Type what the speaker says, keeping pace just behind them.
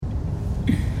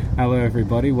Hello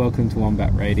everybody, welcome to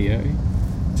Wombat Radio.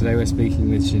 Today we're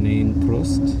speaking with Janine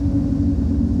Proust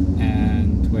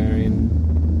and we're in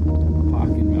a park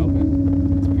in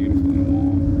Melbourne. It's beautiful and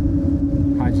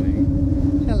warm. Hi Janine.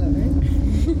 Hello.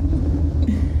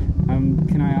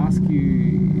 Can I ask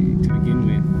you to begin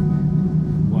with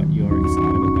what you're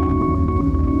excited about?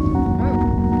 Oh,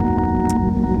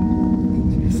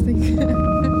 interesting.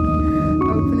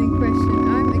 Opening question.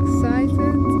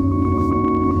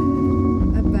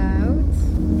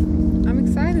 I'm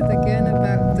excited again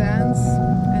about dance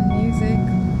and music,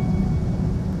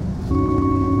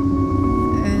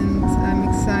 and I'm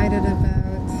excited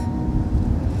about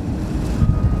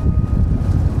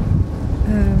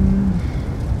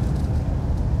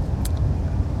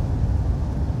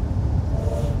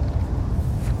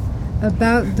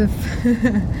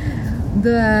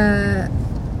the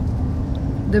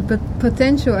the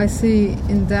potential I see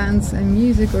in dance and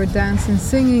music, or dance and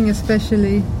singing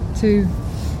especially, to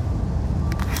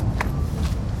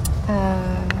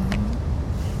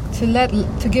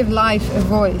give life a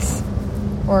voice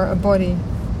or a body,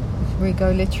 if we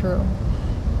go literal,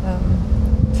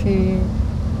 to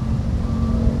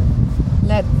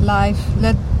let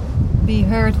be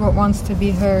heard what wants to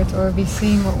be heard, or be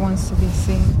seen what wants to be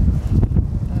seen.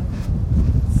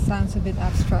 Sounds a bit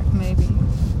abstract maybe,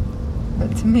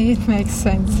 but to me it makes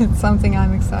sense. It's something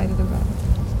I'm excited about.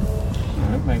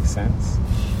 No, it makes sense.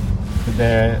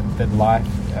 That life,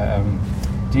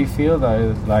 do you feel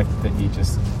though like that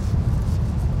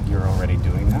you're already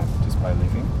doing that just by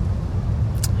living?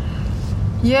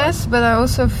 Yes, but I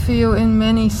also feel in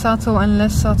many subtle and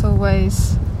less subtle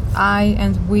ways I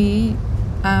and we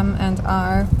am and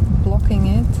are blocking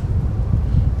it.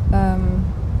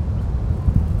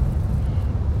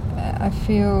 I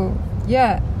feel,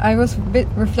 I was a bit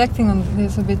reflecting on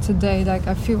this a bit today. Like,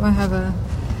 I feel I have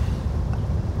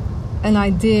an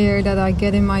idea that I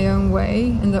get in my own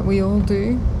way, and that we all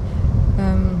do.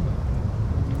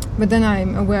 But then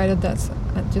I'm aware that that's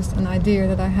just an idea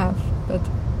that I have. But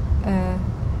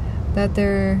that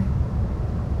there,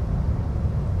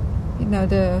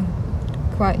 the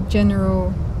quite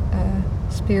general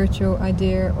spiritual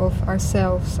idea of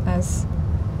ourselves as,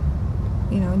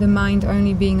 the mind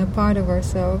only being a part of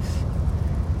ourselves,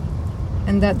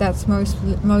 and that's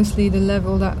mostly the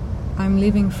level that I'm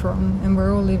living from, and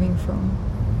we're all living from.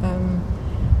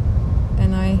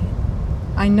 And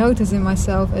I notice in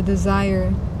myself a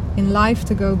desire in life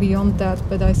to go beyond that,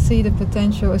 but I see the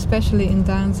potential, especially in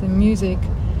dance and music,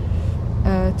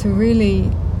 to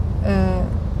really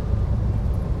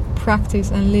practice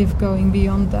and live going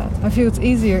beyond that. I feel it's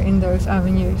easier in those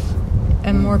avenues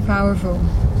and more powerful.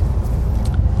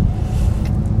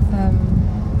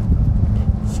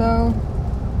 So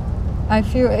I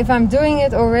feel if I'm doing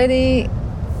it already,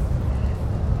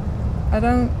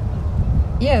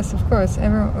 yes, of course,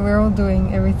 we're all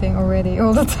doing everything already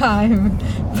all the time.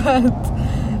 But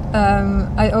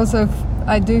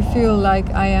I do feel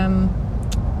like I am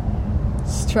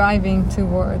striving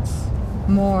towards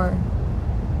more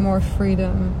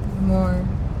freedom,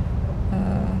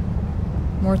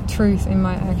 more truth in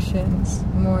my actions,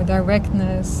 more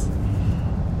directness,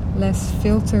 less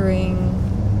filtering,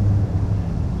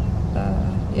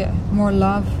 more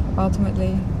love,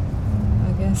 ultimately,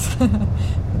 I guess.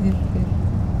 if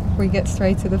we get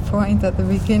straight to the point at the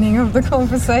beginning of the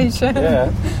conversation.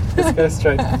 Yeah, let's go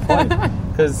straight to the point.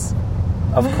 Because,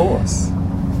 of course,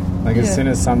 as soon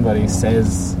as somebody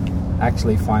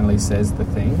finally says the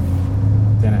thing,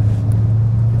 then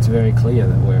it's very clear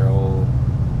that we're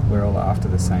all after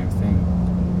the same thing.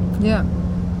 Yeah.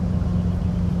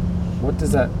 What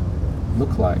does that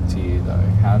look like to you, though?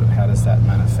 How does that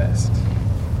manifest?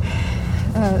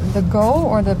 The goal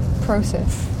or the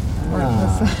process?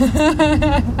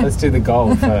 Let's do the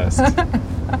goal first.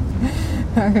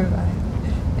 Alright.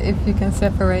 If you can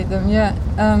separate them, yeah.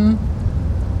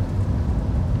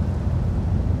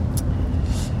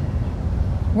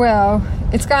 Well,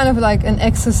 it's kind of like an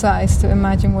exercise to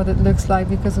imagine what it looks like,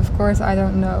 because of course I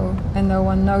don't know and no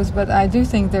one knows, but I do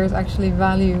think there's actually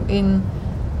value in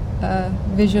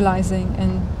visualizing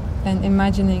and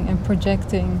imagining and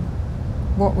projecting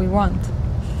what we want.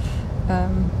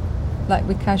 Like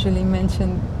we casually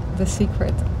mentioned The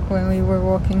Secret when we were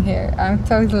walking here. I'm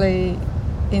totally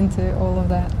into all of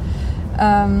that.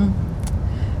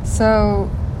 So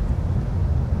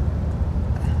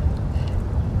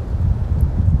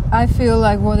I feel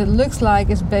like what it looks like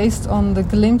is based on the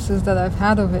glimpses that I've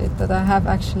had of it, that I have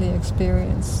actually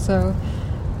experienced. So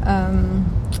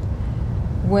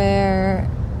where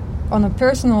on a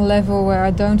personal level, where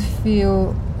I don't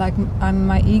feel like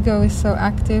my ego is so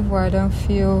active, where I don't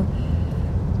feel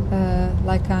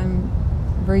like I'm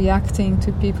reacting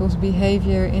to people's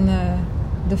behavior in a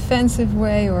defensive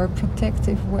way or a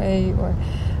protective way or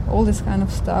all this kind of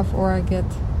stuff, or I get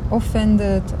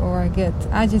offended or I get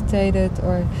agitated,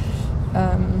 or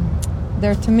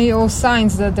they're to me all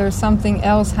signs that there's something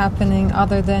else happening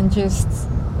other than just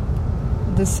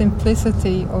the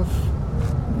simplicity of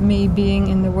me being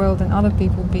in the world and other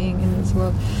people being in this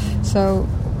world. So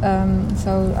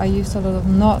I used a lot of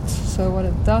not. So what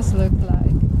it does look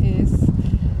like is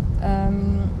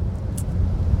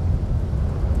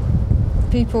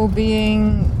people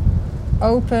being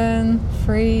open,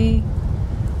 free,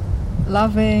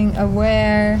 loving,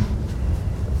 aware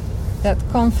that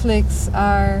conflicts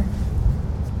are,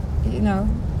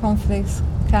 conflicts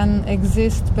can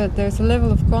exist, but there's a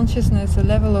level of consciousness, a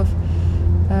level of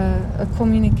a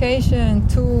communication,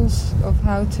 tools of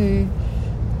how to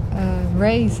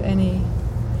raise any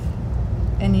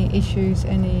issues,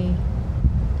 anything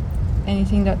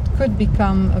that could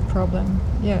become a problem.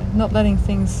 Yeah, not letting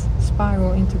things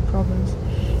spiral into problems.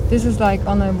 This is like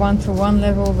on a one-to-one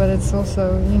level, but it's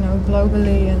also,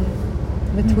 globally and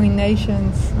between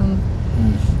nations. And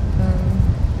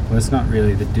well, it's not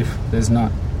really there's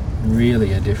not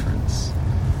really a difference.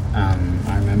 I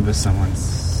remember someone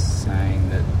saying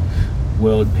that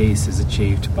world peace is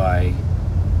achieved by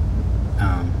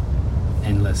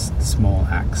endless small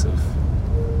acts of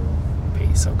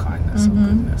peace or kindness or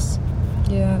goodness.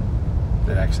 Yeah.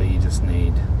 That actually you just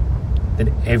need, that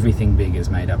everything big is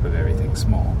made up of everything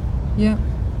small. Yeah,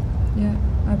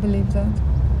 I believe that.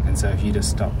 And so if you just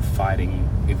stop fighting,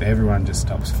 if everyone just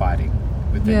stops fighting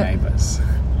with their neighbours.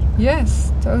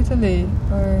 Yes, totally.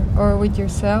 Or with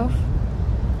yourself.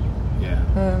 Yeah.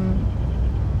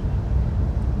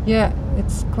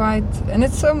 It's quite, and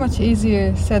it's so much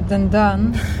easier said than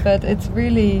done, but it's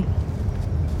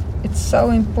so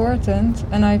important,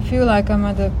 and I feel like I'm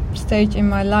at a stage in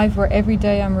my life where every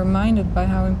day I'm reminded by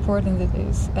how important it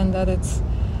is, and that it's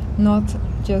not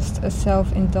just a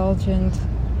self-indulgent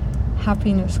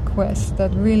happiness quest.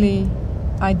 That really,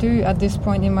 I do at this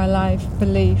point in my life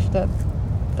believe that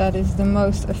that is the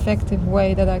most effective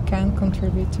way that I can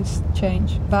contribute to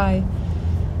change, by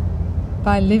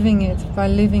living it, by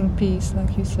living peace,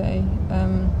 like you say,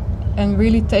 and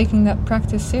really taking that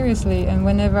practice seriously. And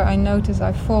whenever I notice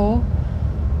I fall,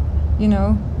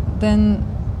 then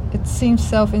it seems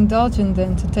self-indulgent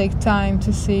then to take time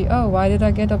to see, oh, why did I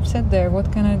get upset there?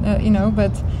 What can I,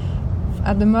 but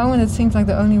at the moment it seems like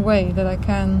the only way that I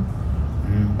can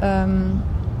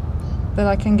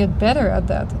get better at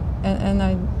that. And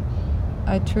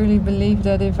I truly believe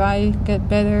that if I get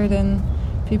better, then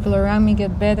people around me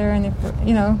get better, and if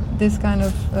this kind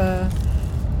of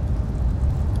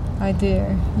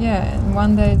idea, and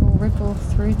one day it will ripple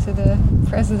through to the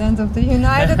President of the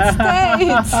United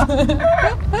States.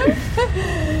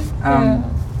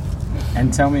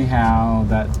 And tell me how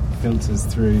that filters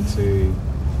through to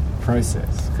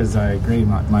process, because I agree,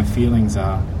 my feelings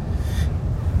are,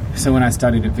 so when I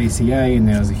studied at VCA and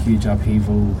there was a huge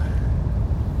upheaval,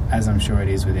 as I'm sure it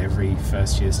is with every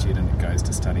first year student that goes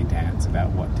to study dance,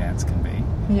 about what dance can be.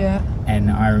 Yeah.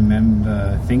 And I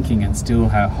remember thinking, and still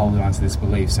holding on to this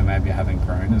belief, so maybe I haven't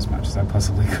grown as much as I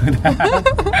possibly could have,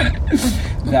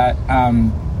 that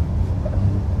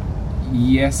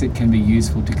yes, it can be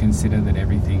useful to consider that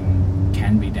everything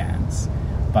can be dance,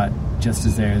 but just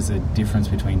as there is a difference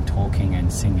between talking and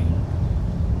singing,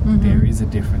 there is a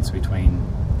difference between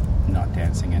not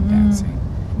dancing and dancing.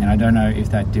 And I don't know if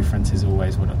that difference is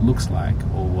always what it looks like,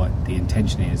 or what the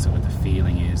intention is, or what the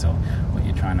feeling is, or what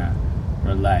you're trying to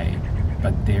relay.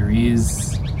 But there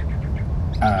is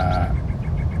a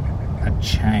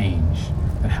change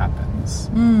that happens.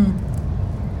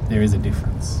 There is a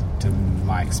difference to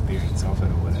my experience of it,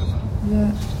 or whatever.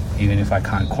 Yeah. Even if I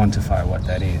can't quantify what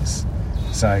that is.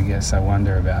 So I guess I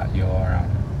wonder about your...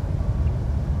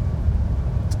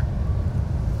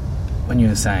 when you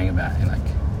were saying about,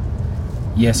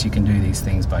 yes, you can do these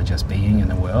things by just being in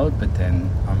the world, but then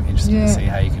I'm interested to see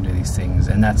how you can do these things.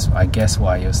 And that's, I guess,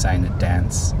 why you're saying that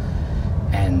dance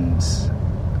and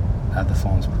other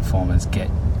forms of performance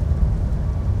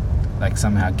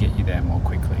somehow get you there more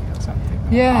quickly or something.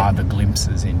 Or are the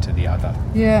glimpses into the other.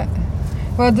 Yeah.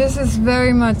 Well, this is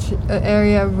very much an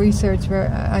area of research where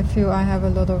I feel I have a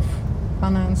lot of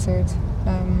unanswered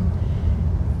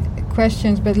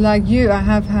questions. But like you, I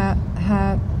have had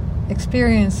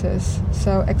experiences,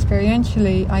 so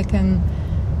experientially I can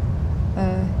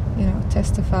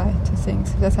testify to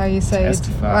things. That's how you say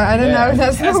testify. It. Well, I don't know.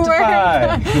 That's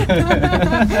testify. The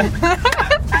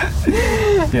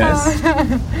word. Yes.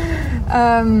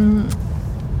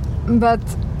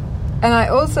 And I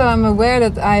also am aware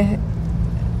that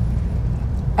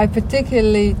I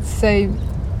particularly say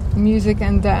music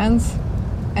and dance,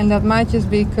 and that might just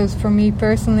be because for me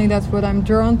personally that's what I'm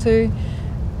drawn to.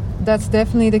 That's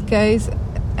definitely the case,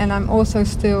 and I'm also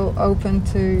still open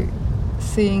to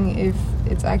seeing if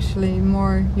it's actually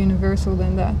more universal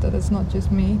than that it's not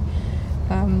just me.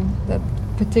 That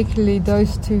particularly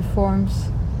those two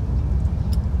forms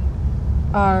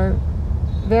are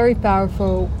very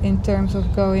powerful in terms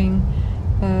of going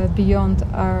beyond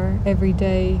our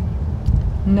everyday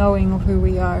knowing of who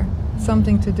we are.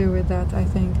 Something to do with that, I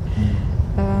think.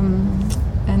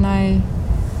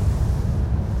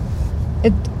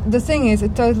 The thing is,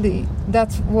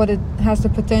 that's what it has the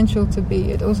potential to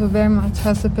be. It also very much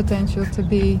has the potential to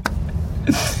be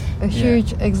a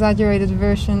huge exaggerated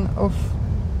version of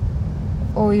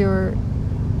all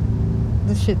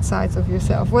the shit sides of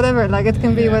yourself, whatever. Like it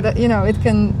can be what, you know, it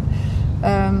can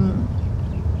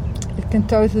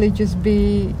totally just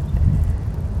be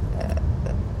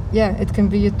it can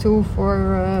be a tool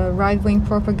for right-wing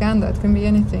propaganda. It can be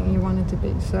anything you want it to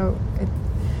be.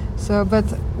 But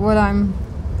what I'm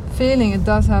feeling it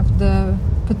does have the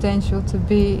potential to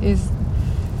be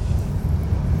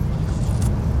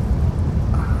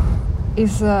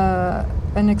is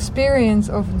an experience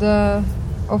of the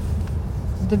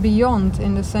beyond,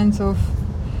 in the sense of,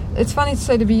 it's funny to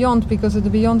say the beyond, because the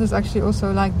beyond is actually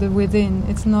also like the within.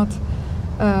 It's not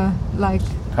like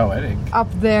poetic up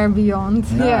there beyond.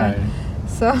 No. Yeah,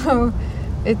 so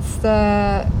it's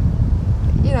the,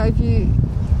 you know, if you,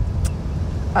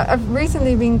 I've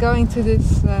recently been going to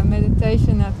this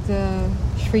meditation at the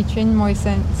Sri Chinmoy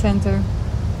Center,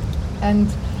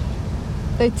 and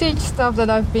they teach stuff that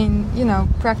I've been, you know,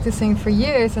 practicing for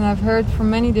years, and I've heard from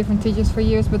many different teachers for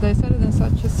years, but they said it in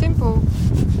such a simple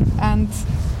and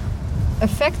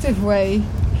effective way.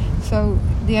 So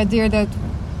the idea that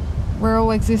we're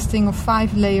all existing of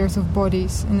 5 layers of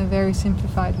bodies, in a very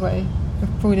simplified way of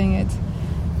putting it.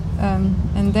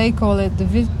 And they call it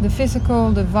the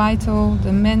physical, the vital,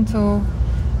 the mental,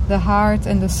 the heart,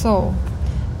 and the soul.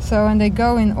 So, and they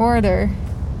go in order,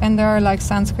 and there are like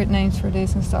Sanskrit names for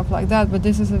this and stuff like that, but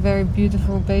this is a very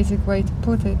beautiful, basic way to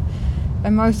put it.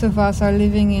 And most of us are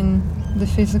living in the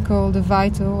physical, the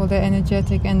vital, or the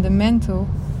energetic, and the mental.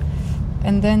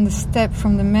 And then the step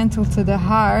from the mental to the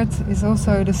heart is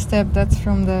also the step that's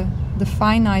from the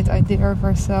finite idea of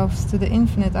ourselves to the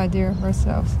infinite idea of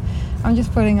ourselves. I'm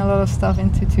just putting a lot of stuff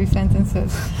into 2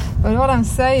 sentences. But what I'm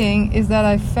saying is that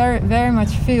I very much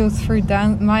feel through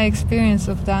my experience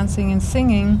of dancing and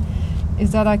singing is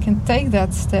that I can take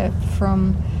that step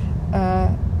from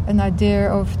an idea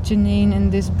of Janine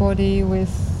in this body with,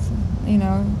 you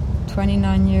know,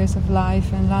 29 years of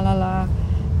life and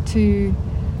to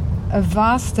a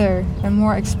vaster and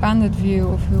more expanded view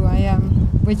of who I am,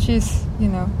 which is, you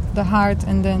know, the heart,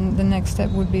 and then the next step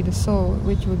would be the soul,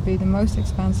 which would be the most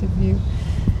expansive view.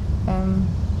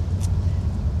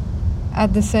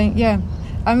 At the same,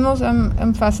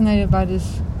 I'm fascinated by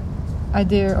this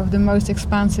idea of the most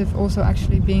expansive also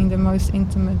actually being the most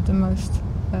intimate, the most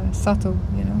subtle,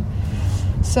 you know.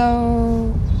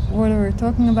 So, what are we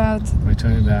talking about? We're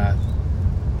talking about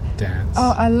dance.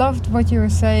 Oh, I loved what you were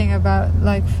saying about,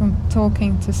 like, from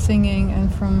talking to singing, and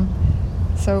from,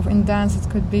 so in dance it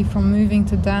could be from moving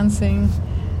to dancing.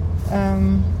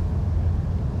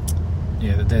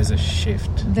 That there's a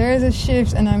shift. There is a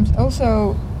shift, and I'm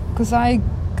also, because I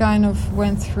kind of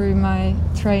went through my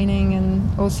training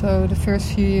and also the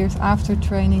first few years after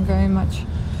training very much,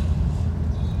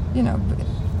 you know,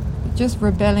 just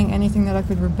rebelling anything that I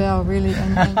could rebel, really,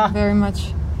 and very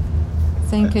much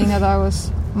thinking that I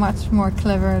was much more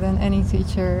clever than any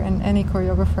teacher and any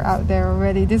choreographer out there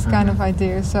already, this kind of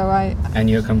idea. So and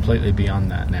you're completely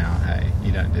beyond that now. Hey,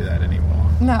 you don't do that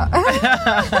anymore. No.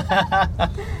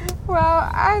 Well,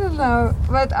 I don't know,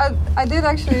 but I did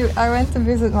actually, I went to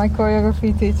visit my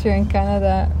choreography teacher in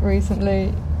Canada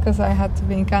recently, because I had to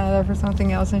be in Canada for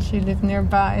something else, and she lived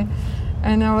nearby,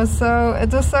 and it was so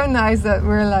nice that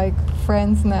we're like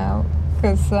friends now,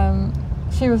 because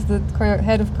she was the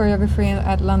head of choreography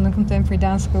at London Contemporary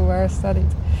Dance School, where I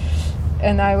studied.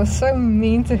 And I was so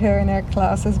mean to her in her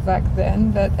classes back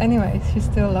then. But anyway, she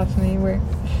still loves me.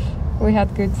 We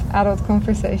had good adult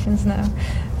conversations now.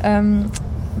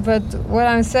 But what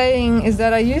I'm saying is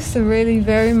that I used to really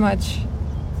very much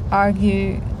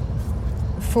argue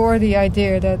for the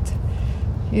idea that,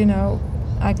 you know,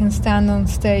 I can stand on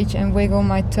stage and wiggle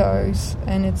my toes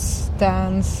and it's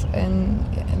dance and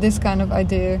this kind of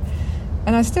idea.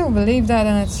 And I still believe that,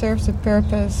 and it serves a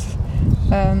purpose.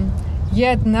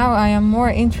 Yet now I am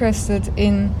more interested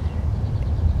in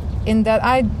that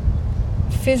I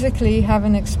physically have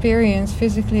an experience,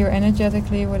 physically or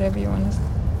energetically, whatever you want to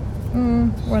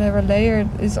whatever layer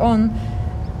is on,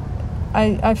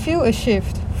 I feel a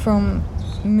shift from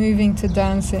moving to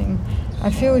dancing. I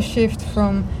feel a shift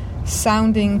from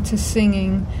sounding to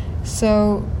singing.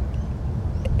 So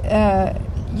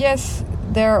yes,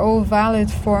 they're all valid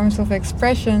forms of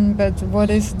expression, but what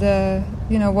is the,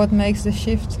 what makes the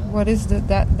shift? What is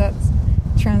that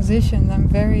transition? I'm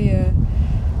very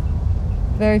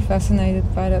very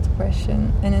fascinated by that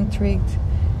question and intrigued.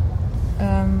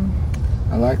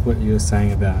 I like what you were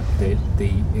saying about the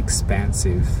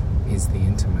expansive is the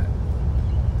intimate,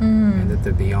 and that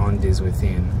the beyond is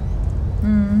within.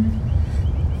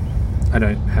 I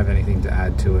don't have anything to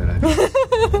add to it. I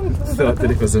just thought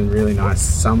that it was a really nice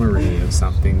summary of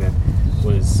something that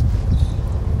was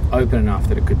open enough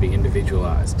that it could be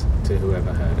individualized to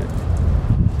whoever heard it.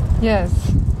 Yes.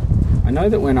 I know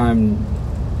that when I'm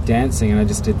dancing, and I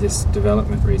just did this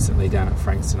development recently down at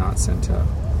Frankston Arts Centre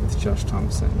with Josh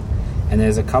Thompson, and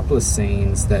there's a couple of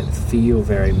scenes that feel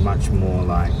very much more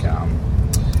like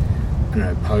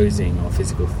posing or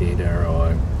physical theatre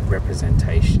or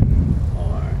representation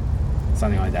or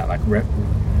something like that, like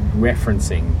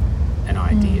referencing an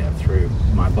idea through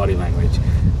my body language.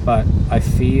 But I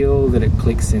feel that it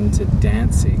clicks into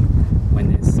dancing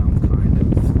when there's some kind of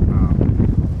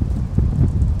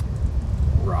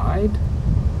ride.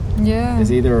 Yeah.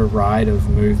 There's either a ride of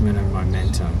movement and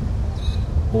momentum,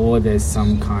 or there's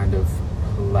some kind of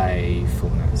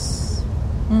playfulness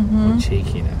or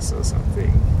cheekiness or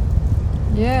something.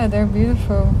 Yeah, they're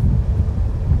beautiful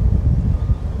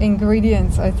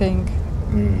ingredients, I think,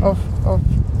 of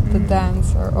the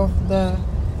dance, or of the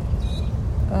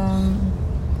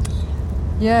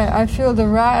I feel the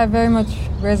ride. I very much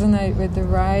resonate with the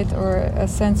ride, or a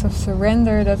sense of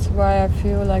surrender. That's why I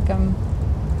feel like I'm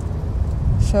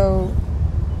so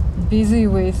busy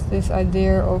with this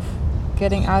idea of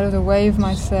getting out of the way of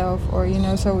myself, or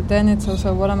so then it's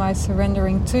also, what am I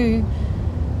surrendering to?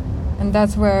 And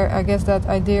that's where I guess that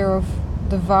idea of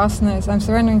the vastness, I'm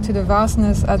surrendering to the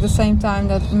vastness. At the same time,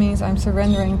 that means I'm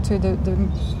surrendering to the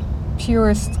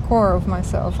purest core of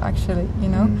myself, actually,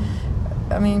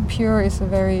 I mean, pure is a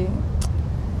very,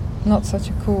 not such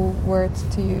a cool word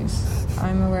to use.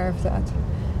 I'm aware of that.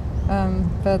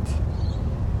 But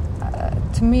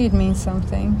to me it means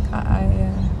something.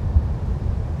 I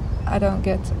don't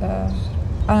get, I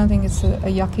don't think it's a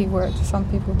yucky word. Some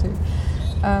people do.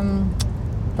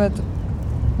 But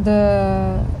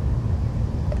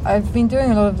I've been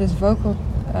doing a lot of this vocal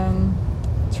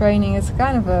training. It's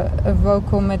kind of a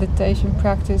vocal meditation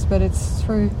practice, but it's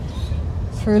through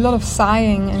a lot of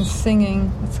sighing and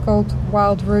singing. It's called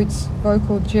Wild Roots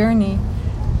Vocal Journey,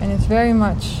 and it's very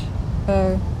much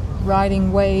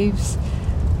riding waves,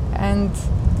 and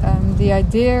the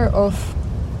idea of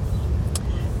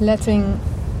letting,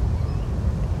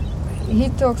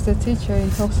 the teacher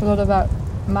talks a lot about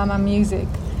mama music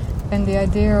and the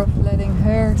idea of letting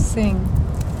her sing,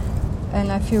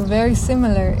 and I feel very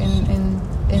similar in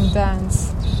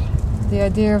dance, the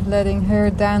idea of letting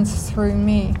her dance through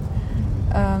me,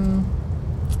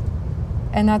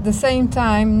 and at the same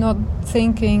time not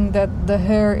thinking that the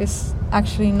her is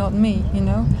actually not me,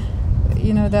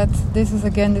 that this is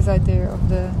again this idea of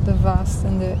the vast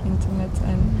and the intimate,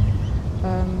 and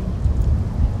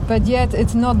but yet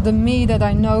it's not the me that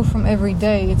I know from every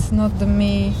day. It's not the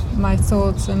me, my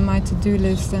thoughts and my to-do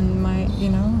list and my,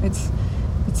 it's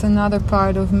another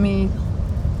part of me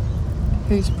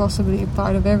who's possibly a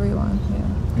part of everyone.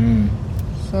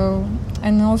 So,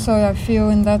 and also I feel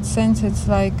in that sense it's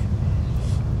like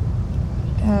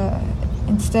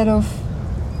instead of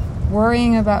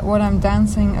worrying about what I'm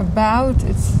dancing about,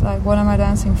 it's like, what am I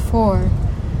dancing for,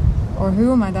 or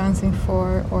who am I dancing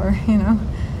for, or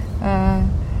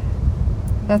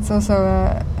that's also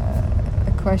a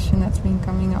question that's been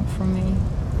coming up for me.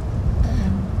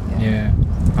 Yeah.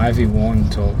 Ivy Warren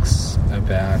talks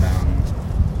about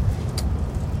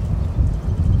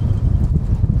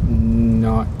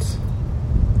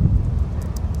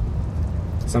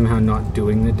not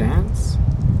doing the dance,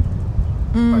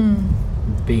 but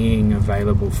being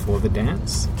available for the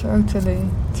dance. Totally.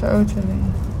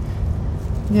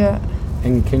 Yeah.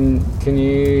 And can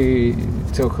you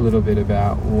talk a little bit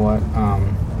about what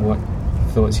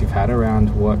thoughts you've had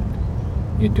around what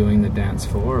you're doing the dance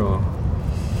for, or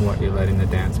what you're letting the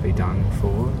dance be done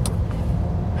for?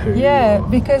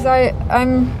 Because I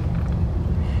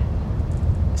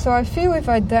feel if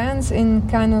I dance in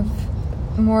kind of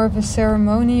more of a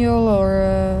ceremonial or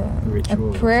a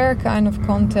prayer kind of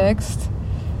context,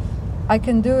 I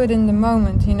can do it in the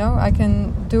moment, I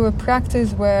can do a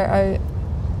practice where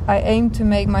I aim to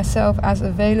make myself as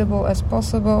available as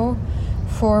possible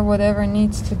for whatever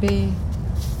needs to be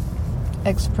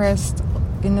expressed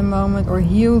in the moment or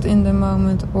healed in the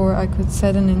moment, or I could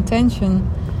set an intention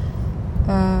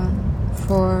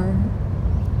for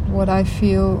what I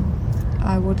feel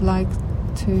I would like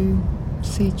to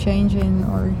see change in,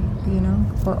 or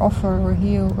or offer or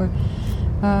heal, or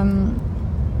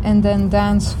and then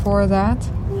dance for that.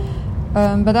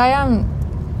 But I am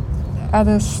at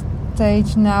a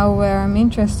stage now where I'm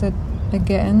interested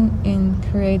again in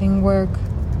creating work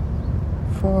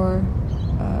for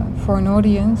an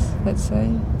audience, let's say,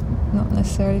 not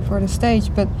necessarily for the stage,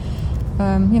 but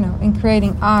in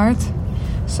creating art.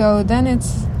 So then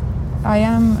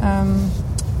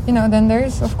then there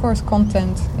is of course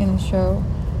content in a show,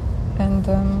 and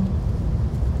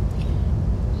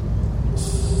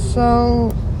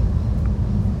so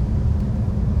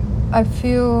I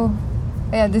feel,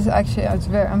 this actually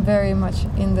I'm very much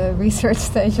in the research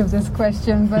stage of this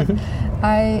question, but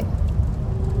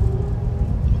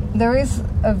there is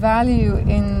a value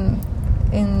in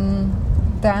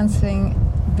dancing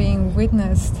being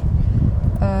witnessed.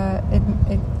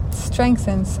 It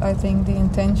strengthens, I think, the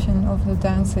intention of the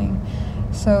dancing.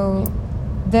 So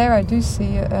there I do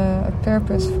see a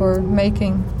purpose for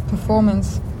making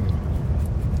performance,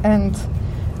 and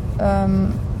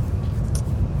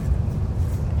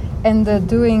the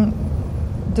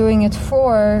doing it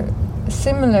for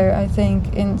similar, I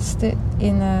think, in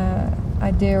a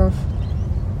idea of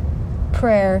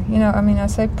prayer. I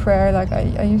say prayer, like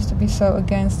I used to be so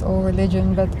against all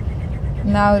religion, but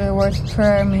now the word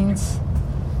prayer means,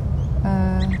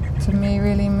 to me,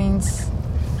 really means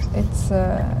it's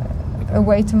a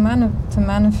way to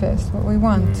manifest what we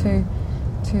want, to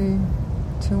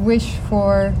wish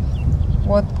for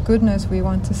what goodness we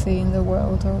want to see in the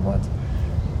world,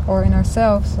 or in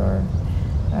ourselves, or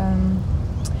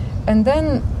and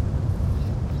then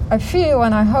I feel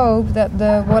and I hope that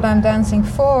what I'm dancing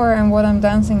for and what I'm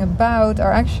dancing about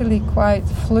are actually quite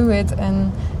fluid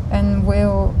and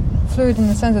will fluid in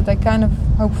the sense that they kind of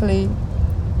hopefully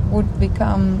would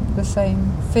become the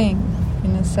same thing,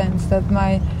 in a sense that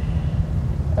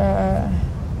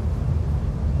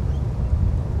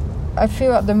I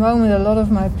feel at the moment a lot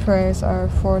of my prayers are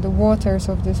for the waters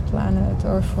of this planet,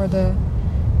 or for the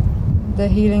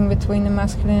healing between the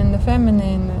masculine and the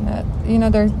feminine, and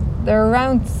they're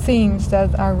around themes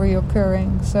that are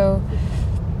reoccurring. So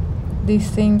these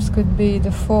themes could be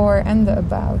the for and the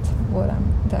about what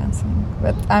I'm dancing.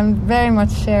 But I'm very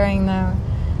much sharing now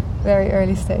very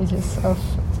early stages of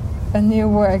a new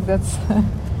work that's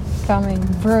coming,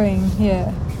 brewing.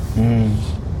 Yeah.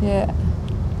 Yeah.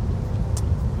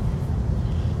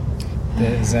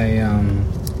 There's a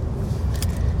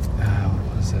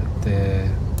what was it?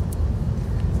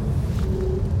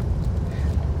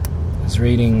 I was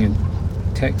reading a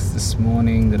text this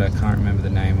morning that I can't remember the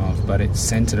name of, but it's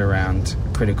centered around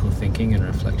critical thinking and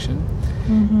reflection.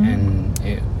 Mm-hmm. And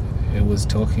it was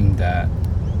talking that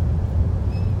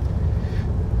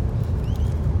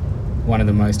one of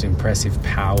the most impressive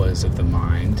powers of the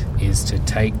mind is to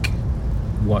take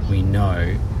what we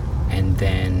know and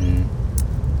then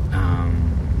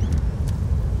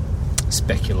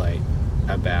speculate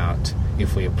about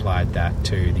if we applied that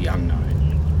to the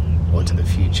unknown or to the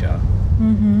future,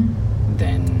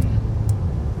 then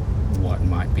what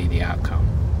might be the outcome.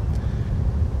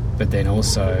 But then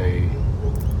also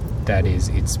that is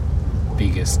its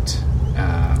biggest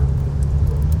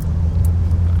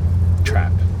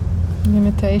trap.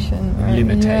 Limitation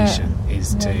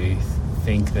is to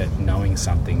think that knowing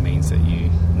something means that you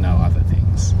know other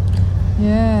things.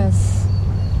 Yes.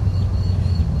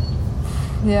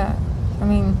 Yeah, I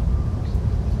mean,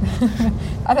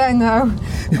 I don't know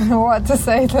what to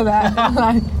say to that,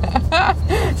 like,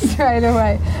 straight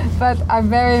away. But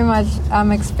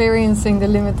I'm experiencing the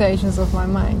limitations of my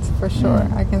mind, for sure.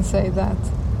 I can say that.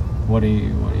 What are you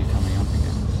coming up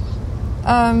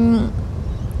against?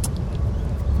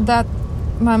 That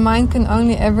my mind can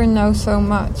only ever know so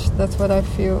much. That's what I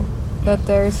feel. That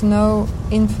there is no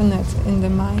infinite in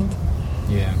the mind.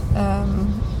 Yeah.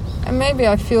 And maybe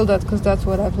I feel that because that's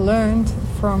what I've learned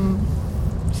from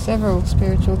several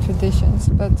spiritual traditions,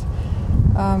 but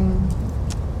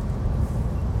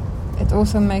it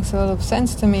also makes a lot of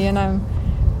sense to me, and I'm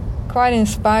quite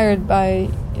inspired by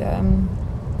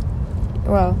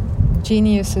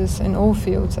geniuses in all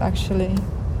fields, actually.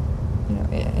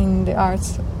 In the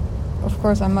arts, of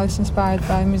course, I'm most inspired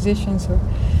by musicians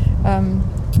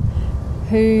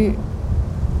who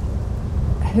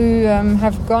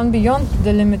have gone beyond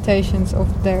the limitations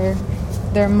of their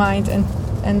mind,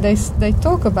 and they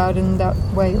talk about it in that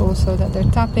way also, that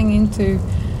they're tapping into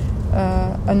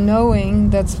a knowing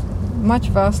that's much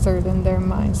vaster than their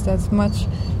minds, that's much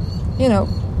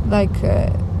like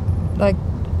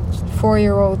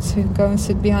 4-year-olds who go and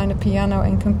sit behind a piano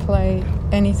and can play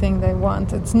anything they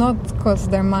want. It's not because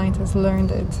their mind has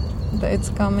learned it. It's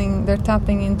coming. They're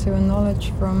tapping into a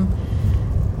knowledge from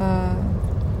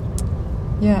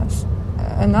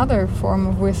another form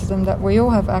of wisdom that we all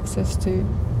have access to,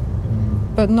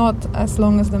 but not as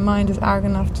long as the mind is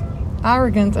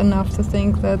arrogant enough to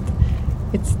think that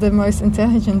it's the most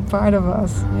intelligent part of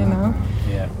us, you know.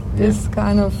 This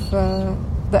kind of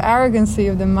the arrogancy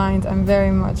of the mind, I'm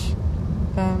very much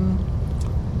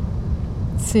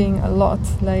seeing a lot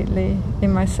lately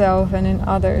in myself and in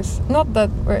others. Not that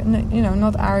we're,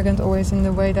 not arrogant always in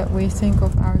the way that we think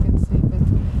of arrogancy, but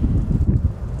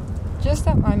just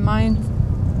that my mind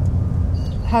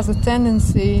has a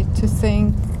tendency to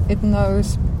think it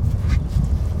knows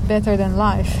better than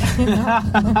life, you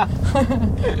know?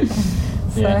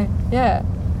 So,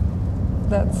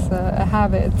 that's a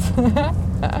habit.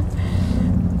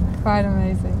 Quite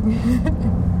amazing.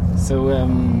 So,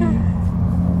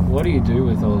 what do you do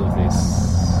with all of this?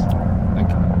 Like,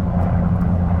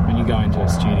 when you go into a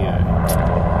studio?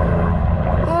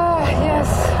 Yes,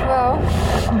 well,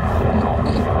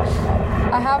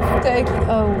 I have to take...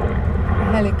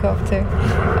 helicopter.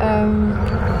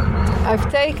 I've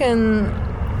taken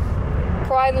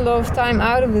quite a lot of time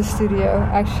out of the studio,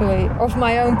 actually, of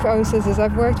my own processes.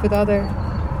 I've worked with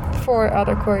 4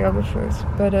 other choreographers,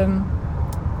 but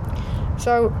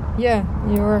so yeah,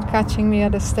 you're catching me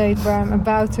at a state where I'm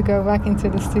about to go back into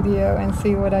the studio and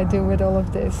see what I do with all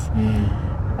of this.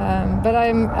 But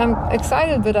I'm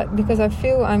excited, because I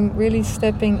feel I'm really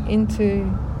stepping into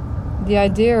the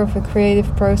idea of a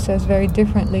creative process very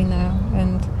differently now,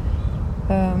 and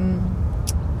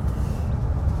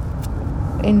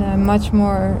in a much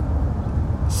more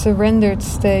surrendered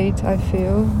state, I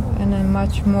feel, and a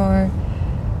much more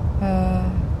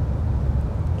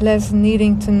less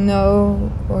needing to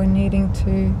know or needing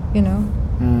to,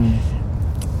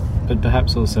 But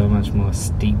perhaps also a much more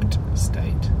steeped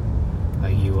state,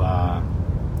 like you are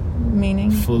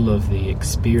meaning full of the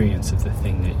experience of the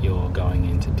thing that you're going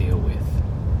in to deal with.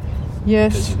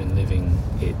 Yes. Because you've been living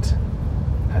it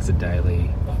as a daily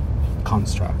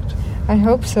construct. I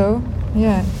hope so.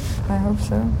 Yeah, I hope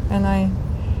so. And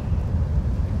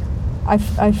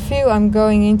I feel I'm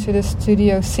going into the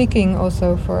studio seeking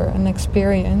also for an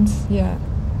experience. Yeah.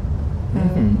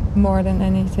 More than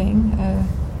anything.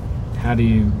 How do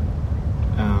you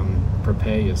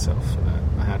prepare yourself for that?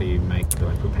 How do you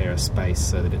prepare a space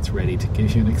so that it's ready to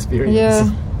give you an experience? Yeah.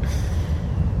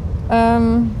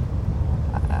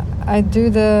 I do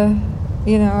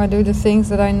the things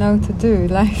that I know to do,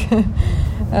 like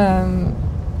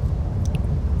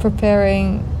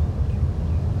preparing.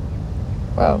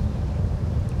 Well,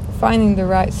 finding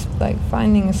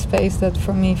finding a space that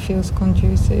for me feels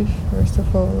conducive. First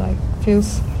of all,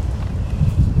 feels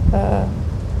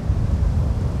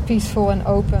peaceful and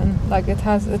open. Like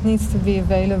it needs to be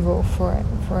available for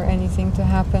anything to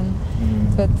happen.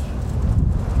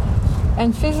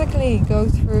 And physically go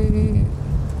through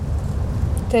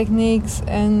techniques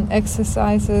and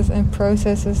exercises and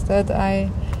processes that I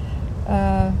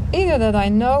either that I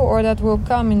know or that will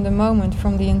come in the moment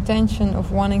from the intention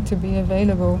of wanting to be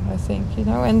available, I think,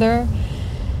 and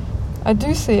I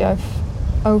do see I've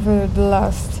over the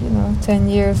last 10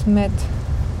 years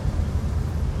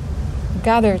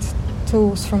gathered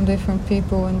tools from different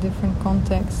people in different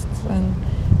contexts, and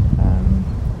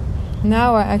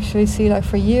now I actually see,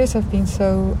 for years I've been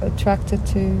so attracted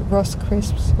to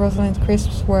Rosalind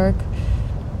Crisp's work,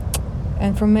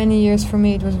 and for many years for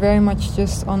me it was very much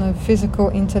just on a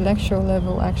physical, intellectual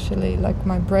level, actually.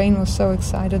 My brain was so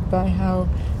excited by how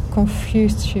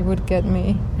confused she would get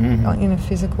me in a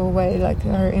physical way,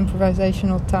 her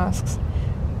improvisational tasks,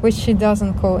 which she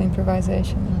doesn't call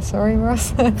improvisation. I'm sorry,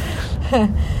 Ross.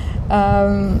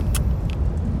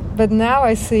 But now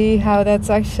I see how that's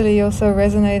actually also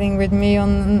resonating with me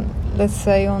on, let's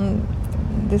say, on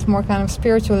this more kind of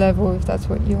spiritual level, if that's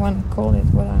what you want to call it,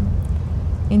 what I'm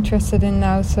interested in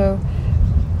now. So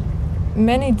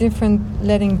many different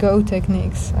letting go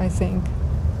techniques, I think.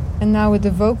 And now with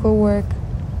the vocal work,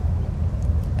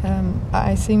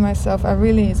 I see myself,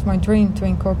 it's my dream to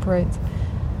incorporate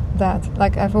that.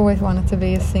 I've always wanted to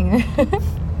be a singer.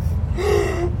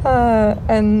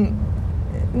 And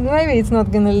maybe it's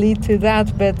not going to lead to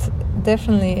that, but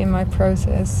definitely in my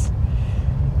process,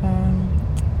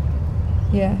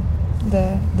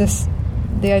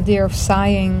 the idea of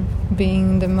sighing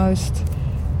being the most,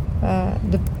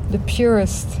 the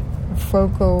purest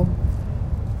vocal,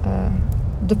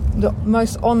 the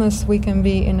most honest we can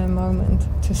be in a moment,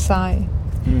 to sigh,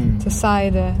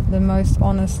 the most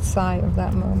honest sigh of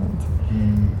that moment.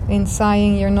 In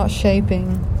sighing, you're not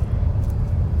shaping.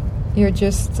 You're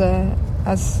just,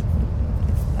 as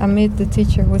Amit, the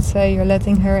teacher, would say, you're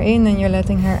letting her in and you're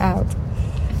letting her out.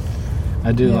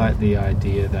 I do like the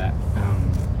idea that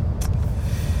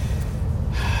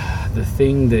the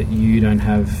thing that you don't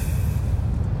have,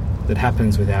 that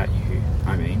happens without you,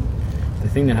 the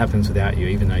thing that happens without you,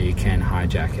 even though you can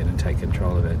hijack it and take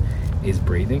control of it, is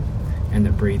breathing. And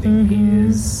that breathing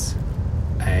is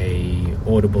a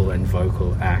audible and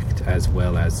vocal act as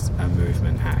well as a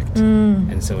movement act.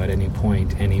 And so at any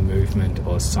point, any movement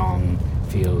or song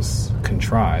feels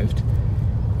contrived,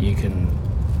 you can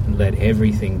let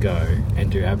everything go and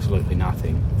do absolutely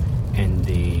nothing, and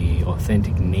the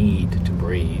authentic need to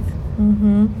breathe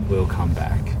will come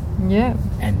back. Yeah.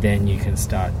 And then you can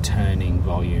start turning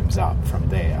volumes up from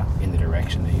there in the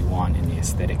direction that you want, in the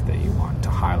aesthetic that you want, to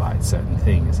highlight certain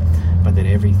things. But that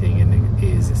everything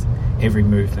is every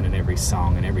movement and every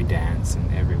song and every dance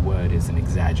and every word is an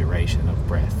exaggeration of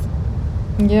breath.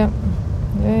 Yeah.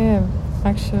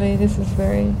 Actually, this is a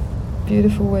very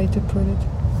beautiful way to put it.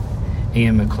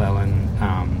 Ian McClellan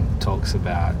talks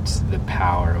about the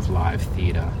power of live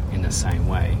theatre in the same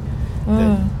way.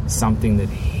 That something that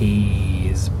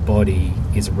his body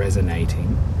is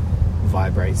resonating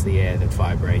vibrates the air that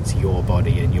vibrates your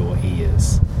body and your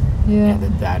ears. Yeah.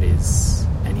 And that is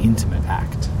an intimate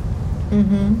act.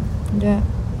 Yeah.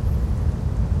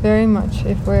 Very much.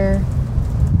 If we're...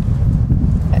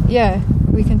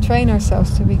 we can train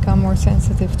ourselves to become more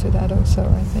sensitive to that also,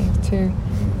 I think,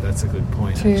 that's a good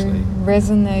point, to actually.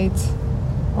 resonate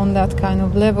on that kind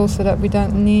of level, so that we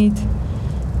don't need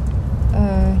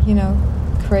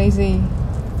crazy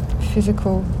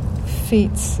physical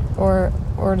feats, or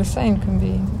the same can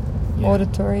be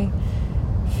auditory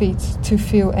feats, to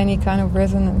feel any kind of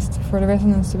resonance, for the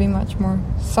resonance to be much more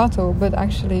subtle but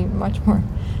actually much more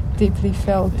deeply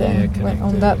felt than when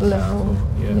on that level.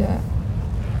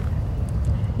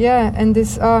 And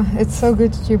this it's so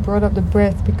good that you brought up the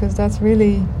breath, because that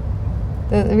really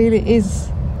is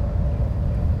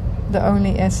the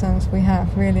only essence we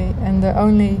have, really, and the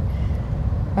only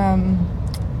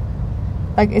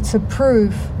it's a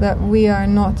proof that we are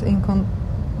not in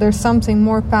there's something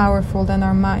more powerful than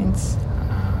our minds,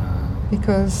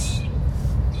 because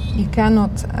you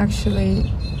cannot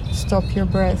actually stop your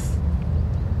breath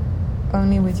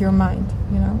only with your mind,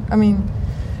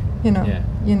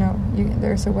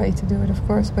 there's a way to do it, of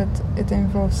course, but it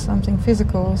involves something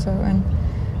physical also. And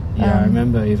I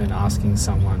remember even asking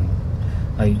someone,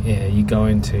 you go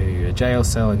into a jail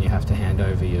cell and you have to hand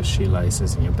over your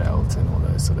shoelaces and your belt and all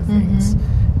those sort of things.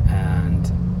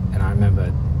 And I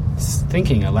remember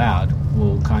thinking aloud,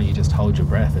 well, can't you just hold your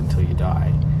breath until you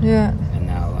die? Yeah. And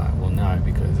now, well, no,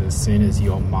 because as soon as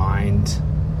your mind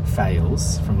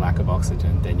fails from lack of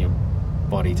oxygen, then your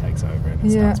body takes over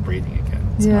and starts breathing again.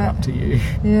 It's not up to you.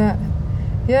 Yeah,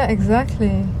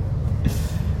 exactly.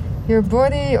 Your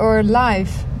body or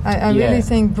life. I really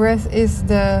think breath is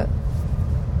the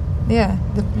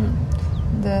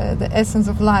essence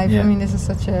of life. Yeah. This is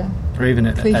such a... Or even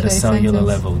at a cellular sentence.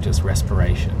 level, just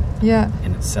respiration. Yeah.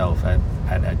 In itself, a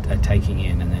taking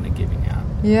in and then a giving out.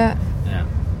 Yeah. Yeah.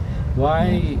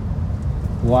 Why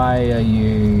are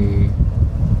you...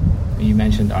 You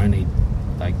mentioned only,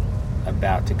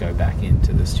 about to go back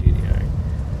into the studio.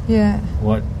 Yeah.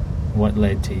 What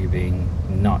led to you being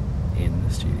not in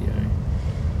the studio?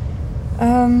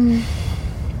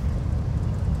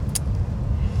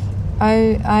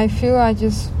 I feel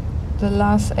the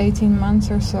last 18 months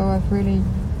or so, I've really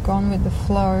gone with the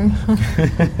flow.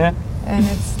 And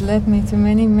it's led me to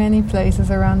many, many places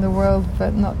around the world,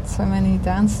 but not so many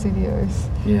dance studios.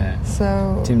 Yeah.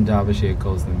 So Tim Derbyshire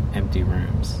calls them empty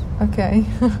rooms. Okay.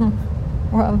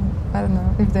 Well, I don't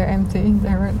know if they're empty.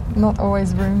 They're not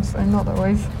always rooms and not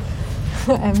always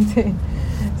empty.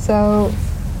 So,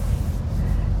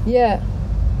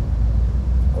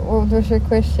 what was your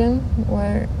question?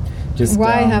 Why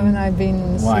haven't I been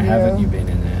in the studio? Why haven't you been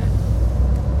in there?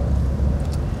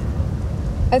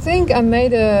 I think I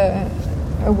made a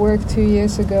work 2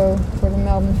 years ago for the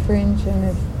Melbourne Fringe,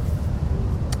 and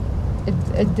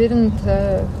it didn't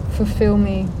fulfill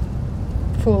me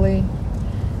fully.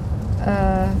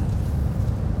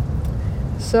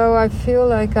 So I feel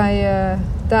like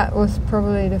that was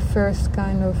probably the first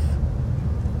kind of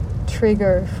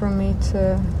trigger for me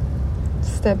to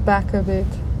step back a bit.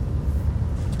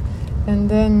 And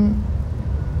then,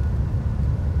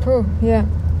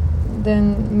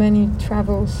 then many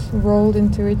travels rolled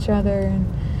into each other, and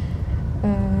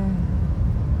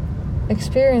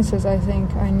experiences I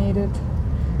think I needed.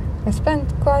 I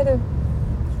spent quite a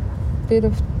bit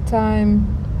of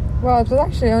time Well, it was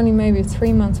actually only maybe a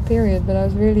 3-month period, but I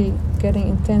was really getting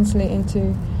intensely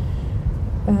into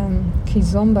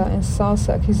kizomba and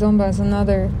salsa. Kizomba is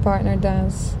another partner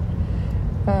dance.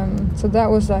 So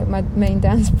that was like my main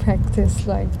dance practice,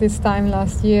 like this time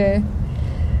last year.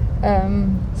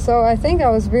 So I think I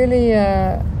was really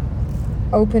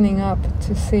opening up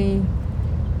to see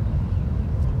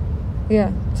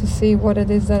what it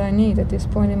is that I need at this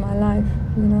point in my life.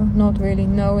 You know, not really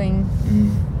knowing,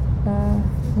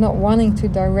 not wanting to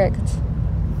direct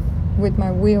with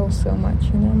my will so much.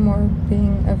 You know, more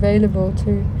being available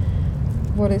to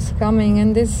what is coming.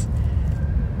 And this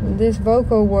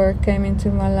vocal work came into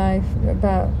my life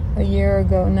about a year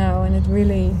ago now, and it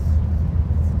really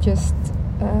just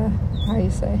how you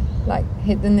say, like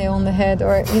hit the nail on the head,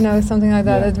 or you know, something like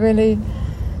that. It really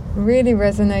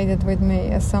resonated with me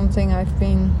as something I've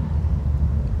been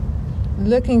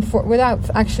looking for, without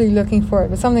actually looking for it,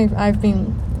 but something I've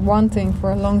been wanting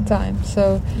for a long time.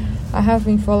 So I have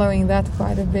been following that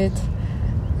quite a bit.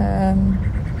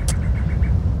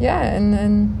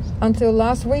 And until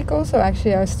last week also,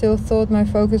 actually, I still thought my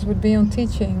focus would be on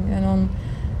teaching and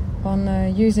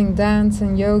on using dance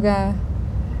and yoga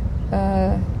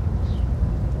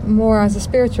more as a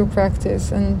spiritual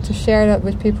practice, and to share that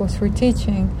with people through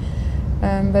teaching.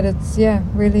 But it's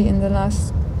really in the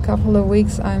last couple of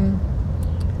weeks I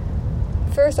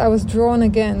was drawn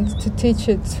again to teach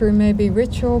it through maybe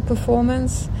ritual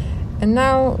performance, and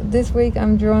now this week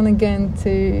I'm drawn again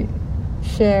to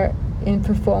share in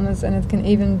performance, and it can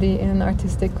even be in an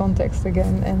artistic context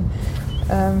again. And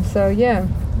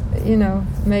you know,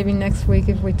 maybe next week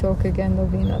if we talk again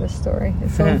there'll be another story.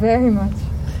 It's all very much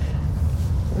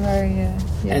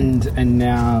And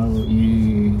now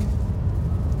you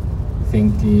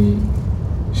think you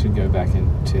should go back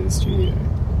into the studio?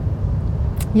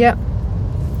 Yeah,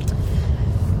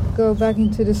 go back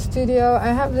into the studio. I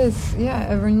have this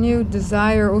a renewed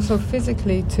desire also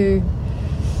physically to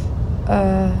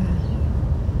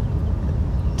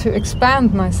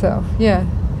expand myself, to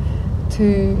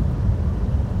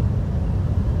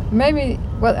maybe,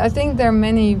 well, I think there are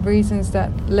many reasons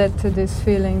that led to this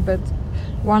feeling, but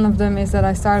one of them is that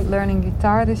I started learning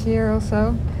guitar this year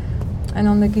also, and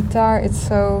on the guitar it's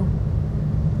so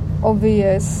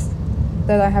obvious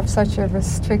that I have such a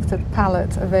restricted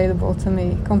palette available to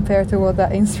me compared to what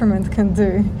that instrument can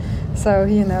do. So,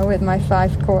 you know, with my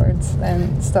 5 chords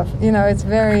and stuff, you know, it's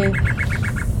very...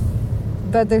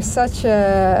 But there's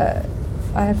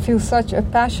I feel such a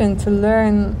passion to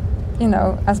learn, you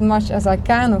know, as much as I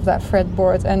can of that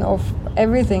fretboard and of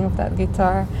everything of that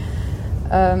guitar.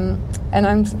 And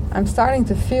I'm starting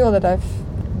to feel that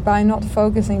by not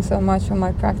focusing so much on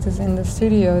my practice in the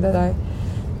studio, that I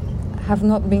have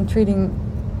not been treating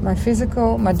my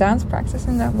dance practice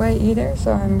in that way either.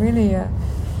 So I'm really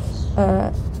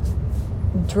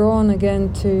drawn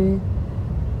again to,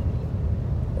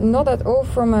 not at all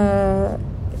from a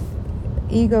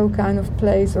ego kind of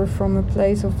place or from a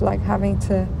place of like having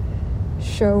to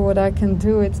show what I can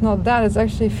do. It's not that. It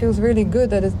actually feels really good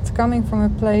that it's coming from a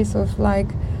place of like,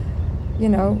 you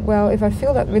know, well, if I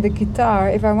feel that with the guitar,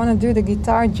 if I want to do the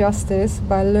guitar justice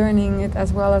by learning it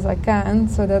as well as I can,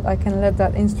 so that I can let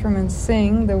that instrument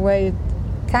sing the way it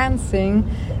can sing,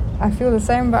 I feel the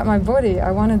same about my body.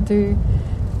 I want to do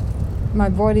my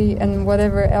body and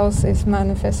whatever else is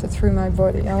manifested through my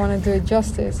body. I want to do it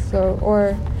justice. So,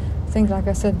 or I think, like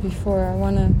I said before, I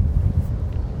want to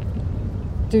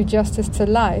do justice to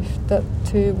life, that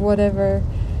to whatever,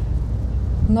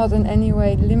 not in any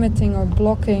way limiting or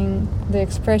blocking the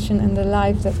expression and the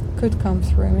life that could come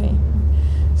through me.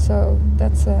 So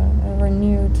that's a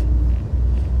renewed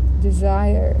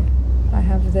desire I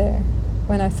have there,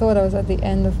 when I thought I was at the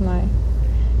end of my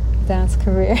dance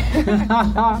career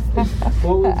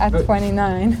at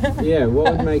 29. Yeah,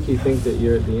 what would make you think that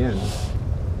you're at the end?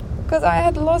 Because I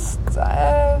had lost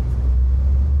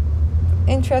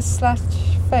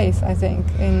interest/faith, I think,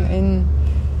 in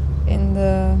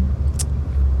the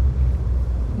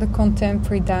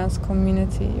contemporary dance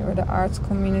community or the arts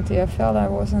community. I felt I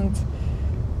wasn't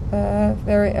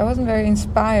very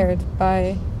inspired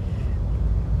by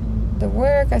the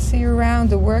work I see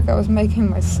around, the work I was making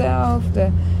myself,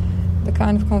 the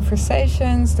kind of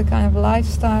conversations, the kind of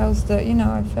lifestyles that, you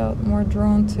know, I felt more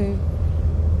drawn to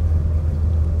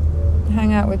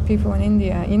hang out with people in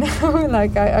India, you know.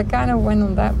 Like I kind of went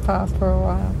on that path for a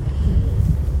while.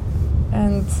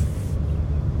 And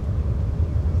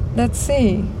let's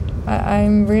see,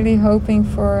 I'm really hoping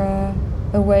for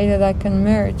a way that I can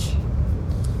merge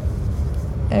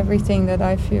everything that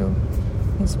I feel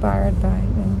inspired by,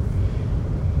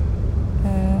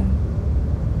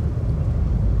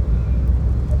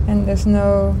 and there's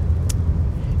no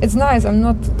it's nice. I'm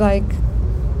not like,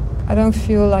 I don't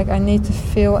feel like I need to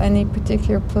fill any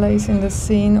particular place in the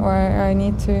scene, or I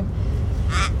need to,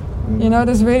 you know,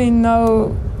 there's really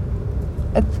no,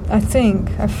 I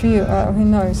feel, who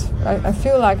knows, I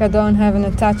feel like I don't have an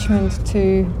attachment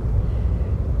to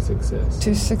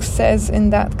success in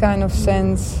that kind of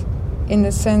sense, in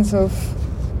the sense of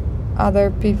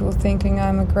other people thinking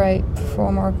I'm a great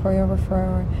performer or choreographer,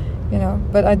 or, you know.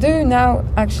 But I do now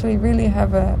actually really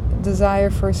have a desire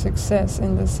for success,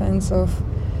 in the sense of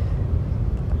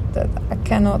that I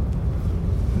cannot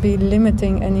be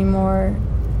limiting anymore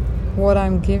what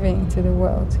I'm giving to the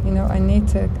world. You know, I need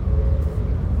to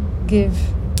give.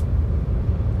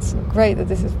 It's great that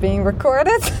this is being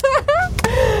recorded.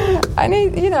 I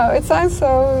need, you know, it sounds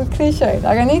so cliche.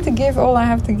 Like, I need to give all I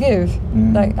have to give.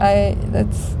 Like,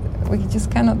 we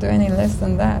just cannot do any less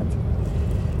than that.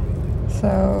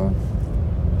 So,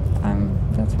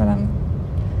 that's what I'm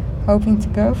hoping to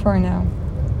go for now.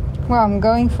 Well, I'm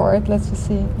going for it. Let's just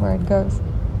see where it goes.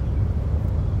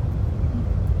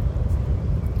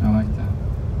 I like that.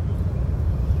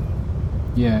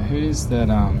 Yeah, who's that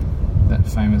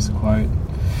famous quote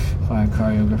by a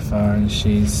choreographer, and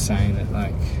she's saying that,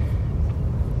 like,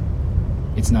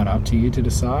 it's not up to you to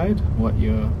decide what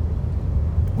you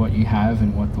have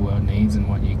and what the world needs and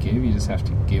what you give. You just have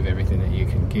to give everything that you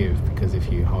can give, because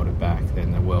if you hold it back,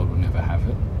 then the world will never have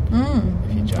it.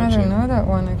 If you judge I don't know that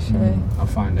one, actually. I'll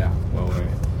find out while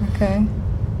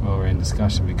we're in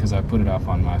discussion, because I put it up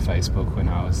on my Facebook when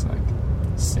I was like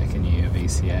second year of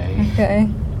ECA. Okay.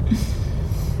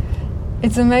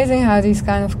 It's amazing how these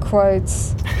kind of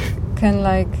quotes can,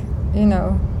 like, you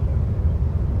know,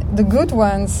 the good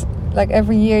ones, like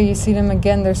every year you see them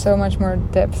again, there's so much more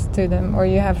depth to them, or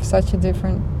you have such a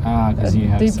different,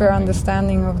 deeper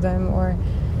understanding of them, or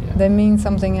they mean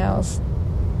something else.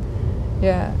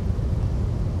 Yeah.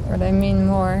 Or they mean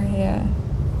more, yeah.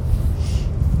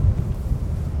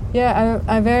 Yeah,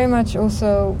 I very much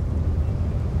also,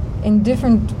 in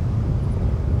different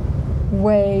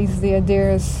ways, the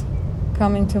ideas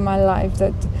come into my life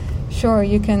that, sure,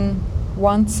 you can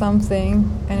want something,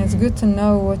 and it's good to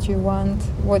know what you want,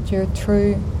 what your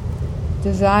true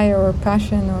desire or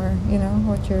passion, or, you know,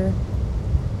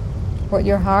 what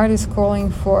your heart is calling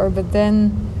for, but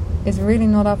then it's really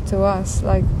not up to us.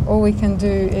 Like, all we can do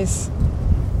is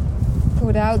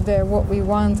put out there what we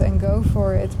want and go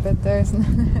for it, but it's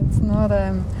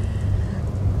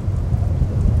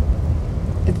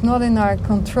not in our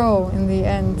control in the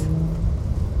end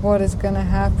what is going to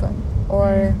happen.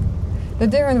 Or the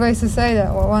different ways to say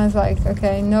that. Well, one is like,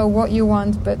 okay, know what you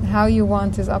want, but how you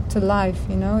want is up to life,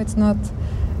 you know. It's not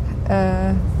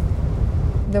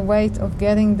the weight of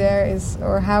getting there is,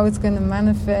 or how it's going to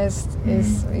manifest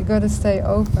is, you got to stay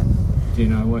open. Do you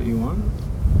know what you want?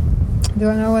 Do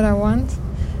I know what I want?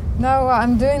 No,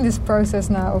 I'm doing this process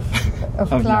now of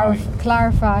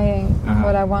clarifying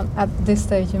what I want at this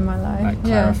stage in my life. Like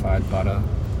clarified butter.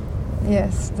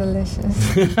 Yes,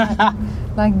 delicious.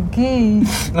 like ghee.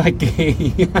 Like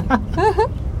ghee.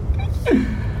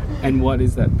 And what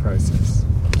is that process?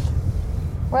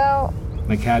 Well,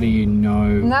 like, how do you know?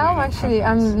 Now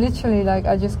I'm literally, like,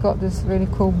 I just got this really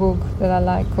cool book that I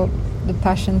like called The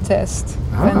Passion Test,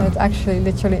 and it actually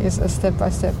literally is a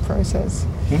step-by-step process.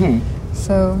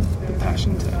 So the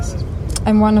passion test.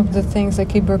 And one of the things I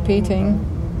keep repeating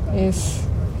is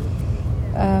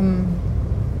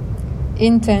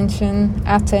intention,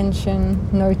 attention,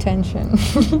 no tension.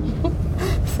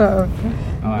 So,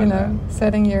 like, you know,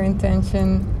 setting your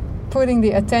intention, putting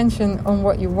the attention on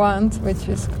what you want, which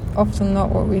is often not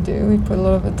what we do. We put a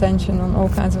lot of attention on all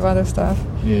kinds of other stuff.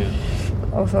 Yeah.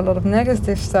 Also a lot of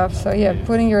negative stuff. So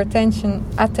putting your attention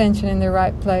in the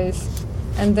right place,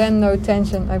 and then no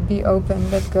tension. Like, be open,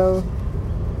 let go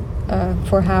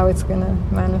for how it's gonna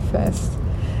manifest.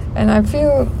 And I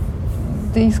feel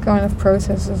these kind of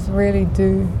processes really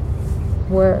do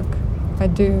work. I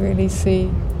do really see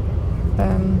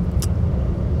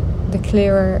the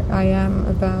clearer I am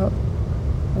about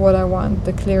what I want,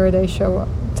 the clearer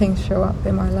things show up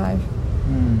in my life.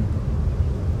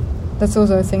 That's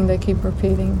also a thing they keep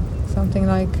repeating. Something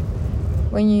like,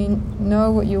 when you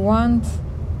know what you want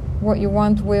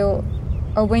will,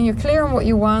 or when you're clear on what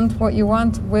you want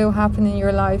will happen in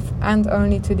your life, and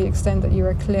only to the extent that you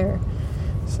are clear.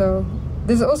 So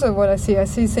this is also what I see. I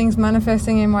see things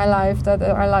manifesting in my life that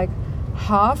are like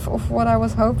half of what I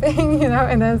was hoping, you know,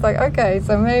 and then it's like, okay,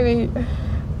 so maybe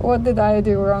what did I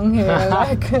do wrong here?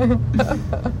 Like,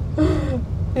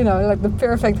 you know, like the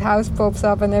perfect house pops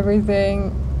up and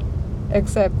everything,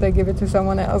 except they give it to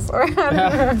someone else, or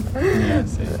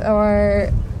or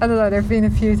I don't know, there have been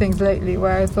a few things lately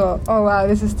where I thought, oh wow,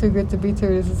 this is too good to be true,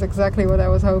 this is exactly what I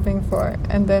was hoping for,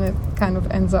 and then it kind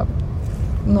of ends up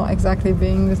not exactly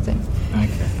being the thing.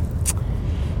 Okay.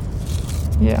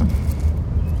 Yeah.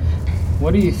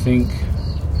 What do you think,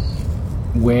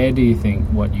 where do you think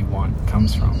what you want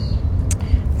comes from?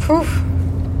 Phew.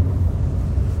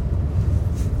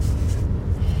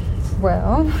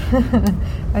 Well,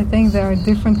 I think there are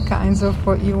different kinds of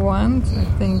what you want. I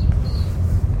think,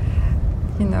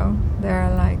 there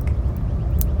are like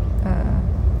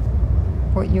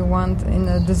what you want in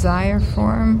a desire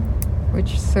form,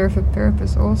 which serve a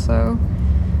purpose also.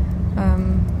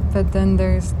 But then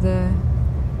there's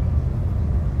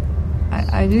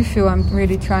I do feel I'm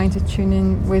really trying to tune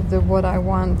in with what I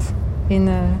want in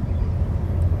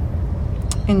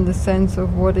the sense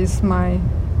of what is my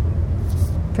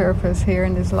purpose here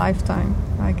in this lifetime,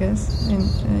 I guess.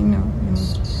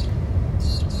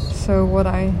 So what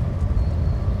I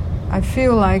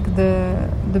feel like the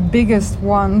biggest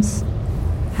ones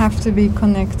have to be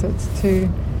connected to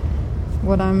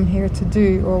what I'm here to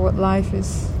do, or what life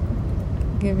is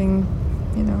giving,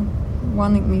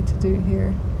 wanting me to do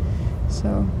here.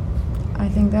 So I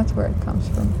think that's where it comes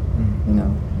from.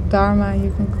 Dharma,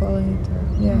 you can call it, or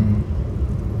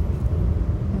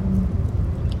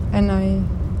and I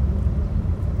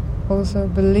also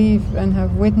believe and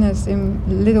have witnessed in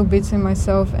little bits in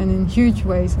myself and in huge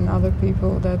ways in other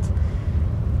people that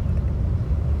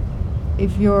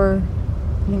if you're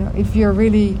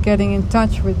really getting in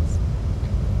touch with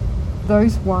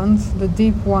those ones, the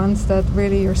deep ones that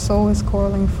really your soul is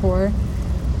calling for,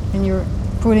 and you're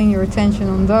putting your attention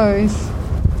on those,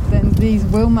 then these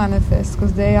will manifest,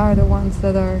 because they are the ones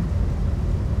that are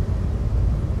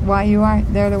why you are.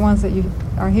 They're the ones that you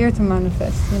are here to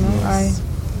manifest. Yes.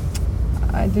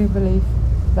 I do believe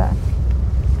that.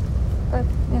 But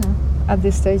at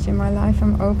this stage in my life,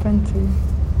 I'm open to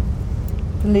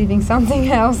believing something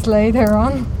else later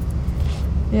on.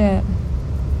 Yeah.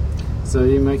 So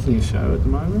you're making a show at the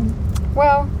moment?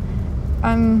 Well,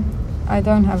 I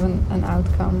don't have an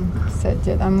outcome set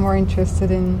yet. I'm more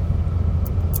interested in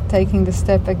taking the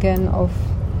step again of,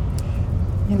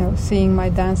 seeing my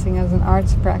dancing as an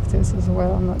arts practice as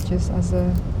well, not just as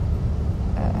a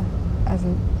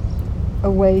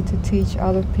way to teach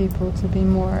other people to be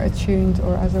more attuned,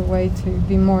 or as a way to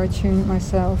be more attuned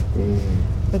myself.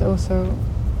 But also,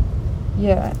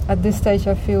 at this stage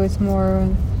I feel it's more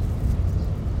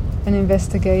an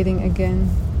investigating again.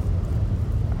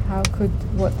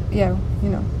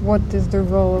 What is the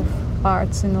role of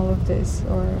arts in all of this,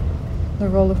 or the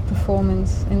role of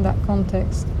performance in that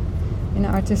context, in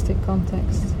an artistic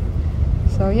context.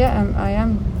 So I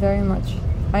am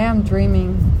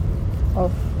dreaming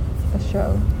of a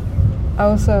show. I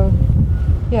also,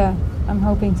 I'm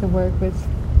hoping to work with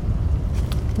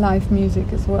live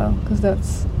music as well, because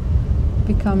that's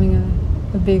becoming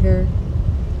a bigger.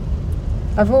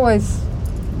 I've always,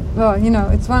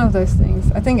 it's one of those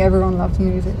things. I think everyone loves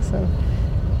music, so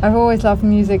I've always loved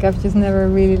music. I've just never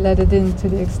really let it in to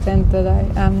the extent that I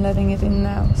am letting it in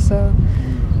now. So,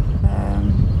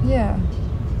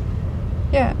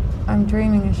 I'm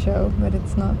dreaming a show, but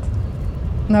it's not.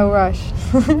 No rush.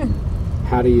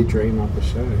 How do you dream up a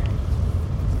show?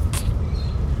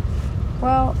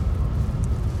 Well,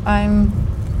 I'm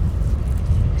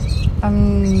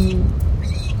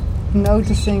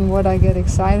noticing what I get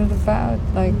excited about.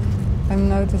 Like, I'm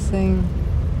noticing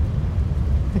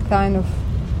the kind of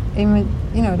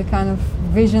the kind of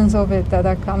visions of it that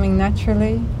are coming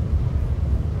naturally.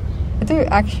 I do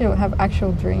have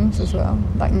actual dreams as well,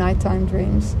 like nighttime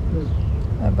dreams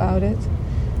about it.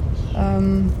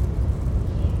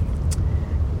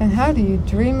 And how do you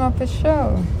dream up a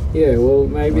show? Yeah, well,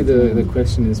 maybe the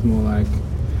question is more like,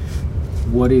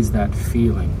 what is that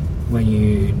feeling when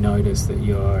you notice that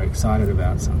you're excited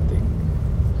about something?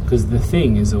 Because the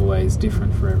thing is always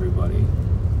different for everybody,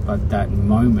 but that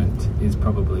moment is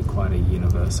probably quite a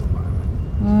universal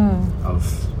moment of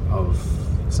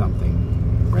something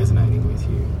resonating with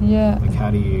you. Yeah. Like, how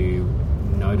do you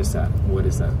notice that? What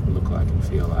does that look like and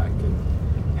feel like? And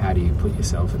how do you put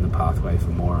yourself in the pathway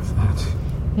for more of that?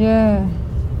 Yeah.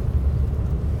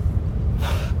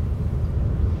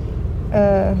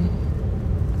 I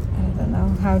don't know.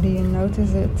 How do you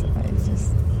notice it?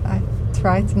 I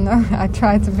try to know. I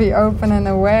try to be open and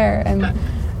aware, and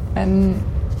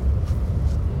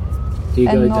do you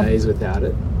go days without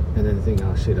it, and then think,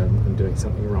 oh shit, I'm doing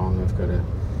something wrong. I've got to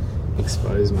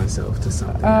expose myself to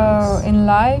something else. Oh, in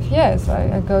life, yes.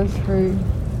 I go through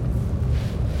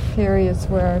periods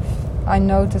where I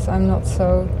notice I'm not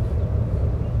so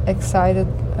excited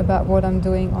about what I'm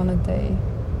doing on a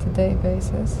day-to-day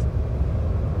basis.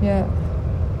 Yeah.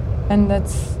 And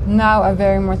that's now I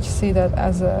very much see that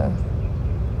as a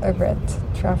red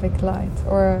traffic light,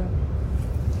 or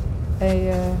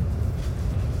a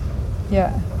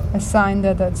sign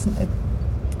that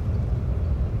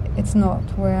it's not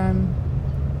where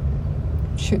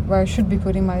I should be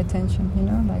putting my attention, you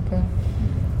know,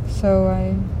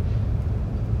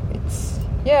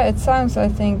 it sounds, I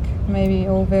think, maybe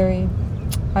all very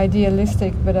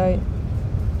idealistic, but I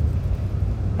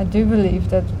do believe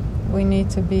that we need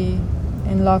to be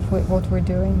in love with what we're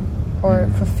doing, or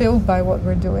fulfilled by what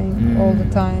we're doing all the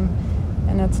time,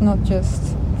 and that's not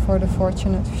just for the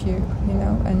fortunate few, you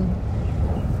know. And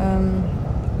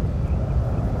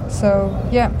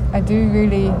I do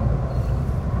really,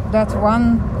 that's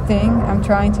one thing I'm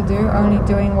trying to do, only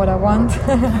doing what I want,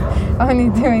 only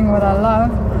doing what I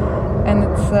love, and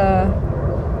it's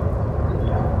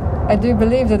I do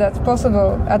believe that that's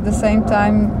possible. At the same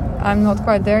time, I'm not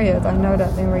quite there yet. I know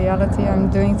that in reality I'm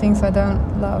doing things I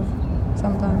don't love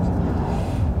sometimes.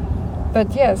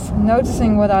 But yes,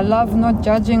 noticing what I love, not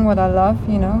judging what I love,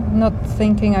 you know, not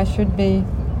thinking I should be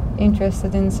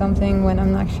interested in something when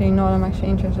I'm actually not. I'm actually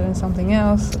interested in something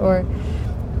else. Or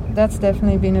that's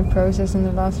definitely been a process in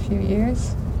the last few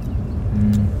years.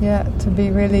 Yeah, to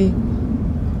be really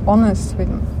honest with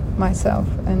myself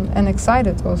and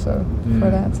excited also for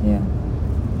that. Yeah.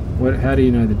 How do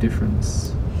you know the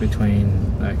difference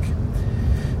between, like,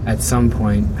 at some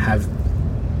point have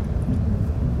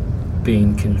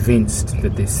been convinced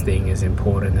that this thing is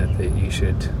important and that you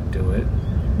should do it,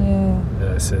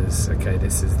 versus, okay,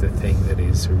 this is the thing that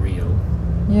is real,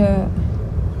 a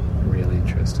real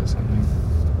interest or something?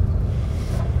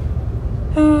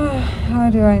 How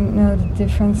do I know the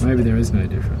difference? Maybe there is no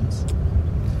difference.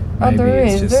 Maybe there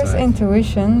is. There's like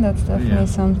intuition. That's definitely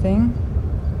something.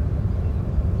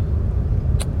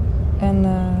 And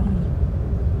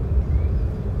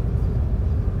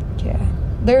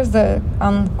there's the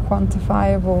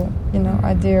unquantifiable, you know,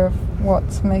 idea of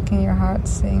what's making your heart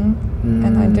sing.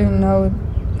 And I do know,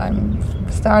 I'm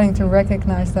starting to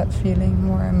recognize that feeling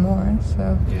more and more.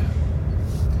 So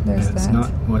there's that. It's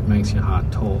not what makes your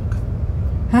heart talk.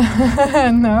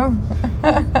 No.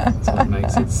 It's what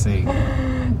makes it sing.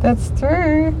 That's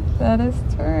true. That is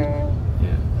true.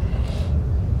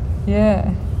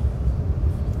 Yeah.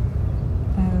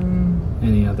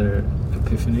 Any other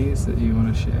epiphanies that you want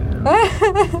to share?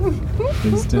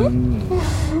 Wisdom?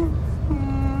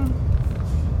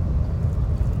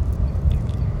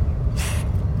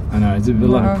 I know, it's a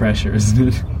lot of pressure, isn't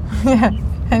it? Yeah.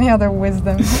 Any other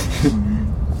wisdom?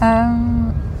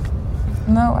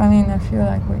 No, I mean, I feel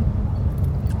like we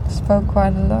spoke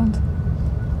quite a lot.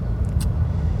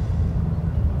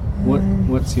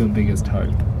 What's your biggest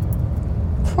hope?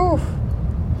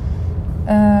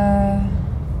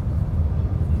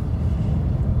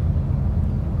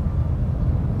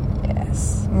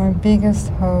 Yes, my biggest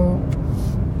hope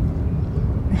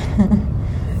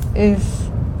is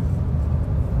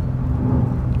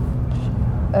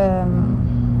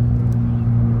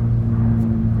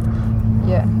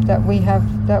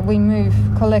that we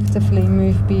collectively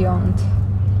move beyond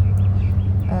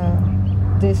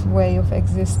this way of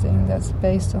existing that's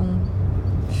based on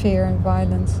fear and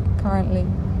violence currently,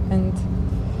 and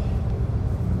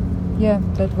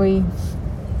that we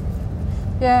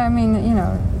I mean, you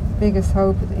know, biggest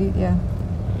hope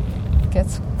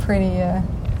gets pretty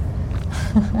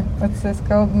what's this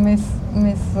called, Miss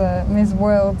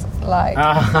World, like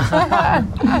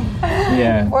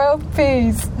world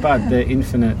peace, but the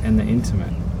infinite and the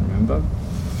intimate, remember?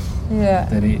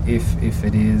 That if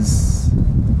it is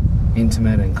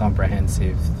intimate and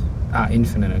comprehensive,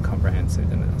 infinite and comprehensive,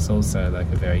 then it's also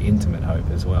like a very intimate hope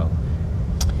as well.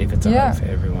 If it's a hope for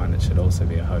everyone, it should also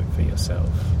be a hope for yourself.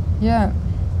 Yeah,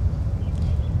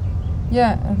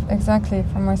 exactly.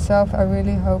 For myself, I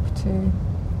really hope to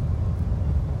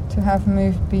have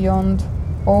moved beyond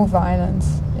all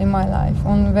violence in my life.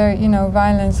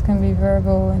 Violence can be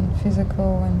verbal and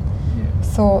physical and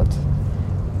thought,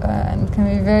 and can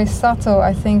be very subtle.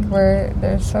 I think where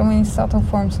there's so many subtle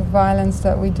forms of violence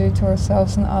that we do to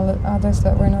ourselves and others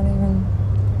that we're not even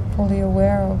fully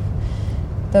aware of,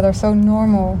 that are so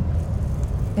normal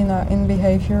in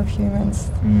behavior of humans.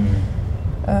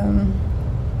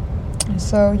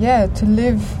 To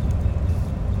live,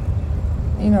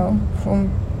 from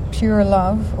pure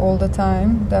love all the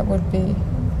time, that would be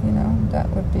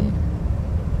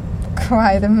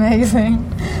quite amazing.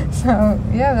 So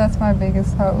that's my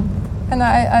biggest hope. And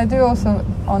I do also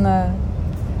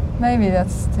maybe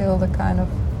that's still the kind of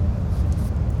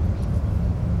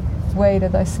way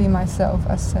that I see myself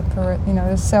as separate,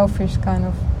 the selfish kind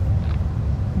of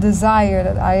desire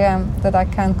that I am, that I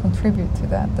can contribute to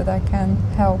that I can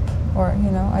help, or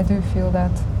I do feel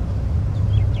that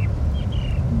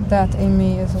in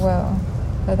me as well,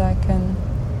 that I can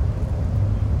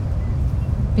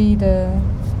be the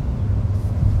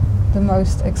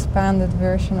most expanded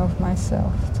version of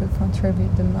myself to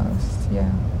contribute the most.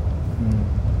 Yeah.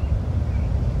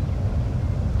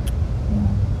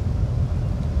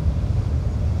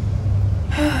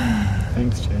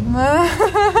 Thanks, Jane.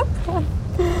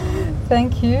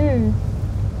 Thank you.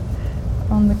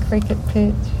 On the cricket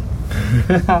pitch.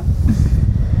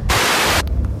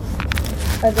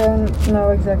 I don't know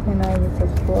exactly now if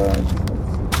it's 4 hours.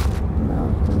 No,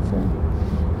 I think so.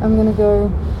 I'm gonna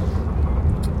go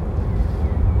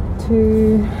to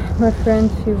my friend.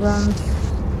 She runs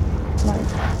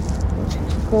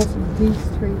she calls it D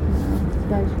Street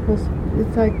now.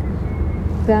 It's like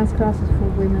dance classes for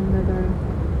women that are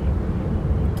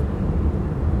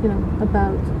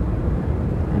about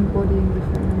embodying the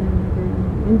feminine again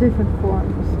in different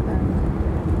forms.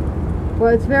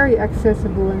 Well, it's very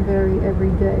accessible and very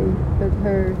everyday, but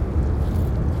her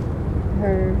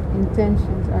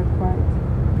intentions are quite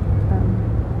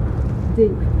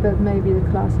deep. But maybe the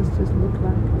classes just look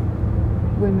like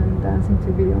women dancing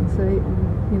to Beyonce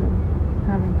and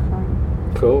having fun.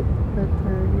 Cool. But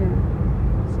yeah,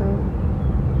 so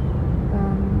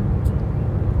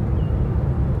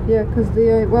yeah, because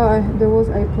there was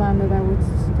a plan that I would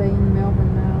stay in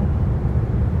Melbourne now,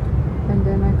 and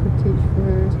then I could teach for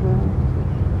her as well.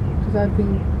 Because I've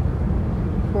been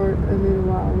for a little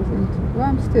while.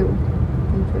 I'm still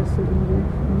interested in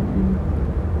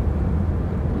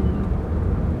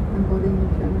embodying the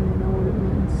feminine, or what it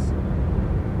means,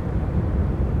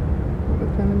 what the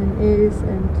feminine is,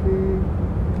 and to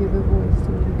give a voice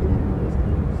to it again.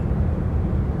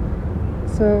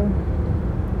 So.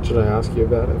 Should I ask you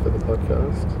about it for the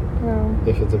podcast? Well,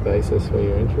 if it's a basis for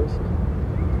your interest?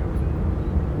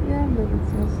 Yeah, but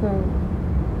it's also...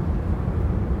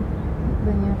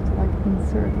 then you have to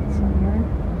insert it somewhere.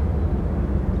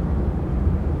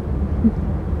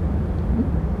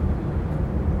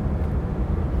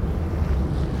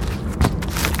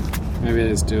 Maybe I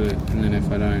just do it, and then if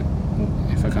I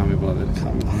can't be bothered, I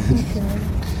can't be bothered. Okay.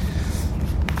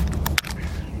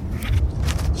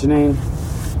 Janine.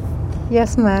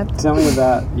 Yes, Matt. Tell me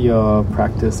about your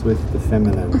practice with the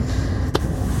feminine.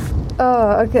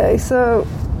 Oh, okay, so...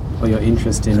 Or your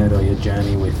interest in it, or your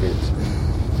journey with it.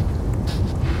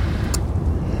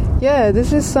 Yeah,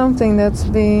 this is something that's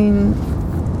been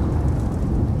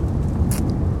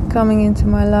coming into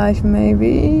my life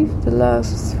maybe the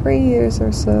last 3 years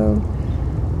or so.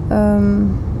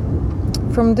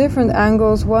 From different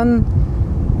angles. One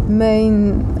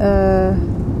main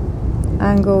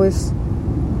angle is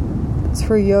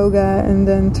through yoga, and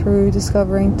then through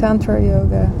discovering Tantra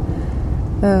yoga,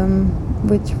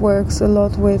 which works a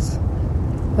lot with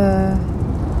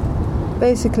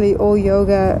basically all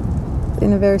yoga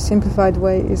in a very simplified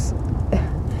way is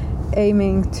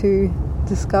aiming to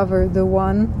discover the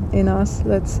one in us,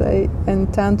 let's say,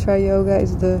 and Tantra yoga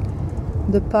is the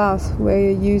path where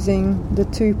you're using the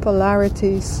two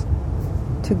polarities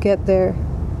to get there.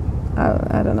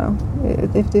 I don't know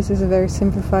if this is a very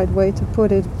simplified way to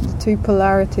put it. The two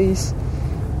polarities,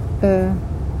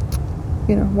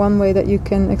 one way that you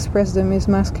can express them is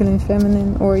masculine,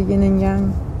 feminine, or yin and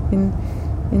yang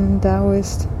in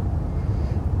Taoist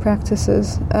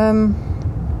practices.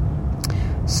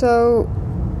 So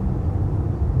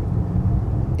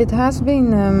it has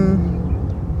been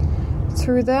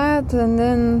through that, and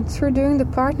then through doing the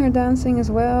partner dancing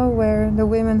as well, where the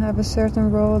women have a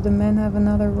certain role, the men have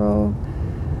another role.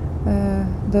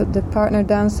 The partner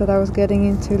dance that I was getting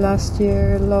into last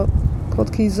year,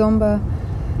 called Kizomba,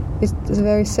 is a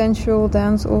very sensual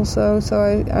dance also. So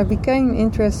I became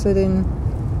interested in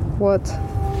what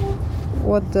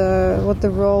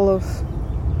the role of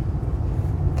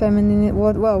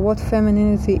what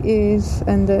femininity is,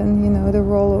 and then the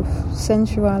role of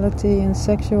sensuality and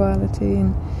sexuality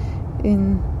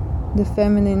in the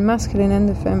feminine, masculine and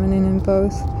the feminine in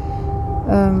both,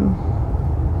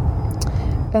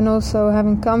 and also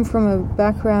having come from a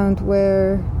background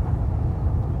where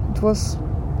it was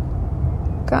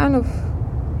kind of,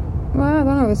 I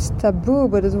don't know if it's taboo,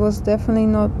 but it was definitely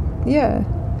not,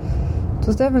 it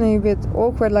was definitely a bit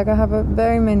awkward. Like, I have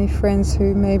very many friends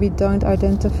who maybe don't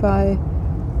identify,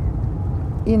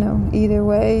 either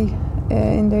way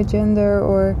in their gender,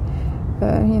 or,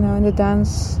 in the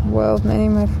dance world, many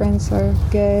of my friends are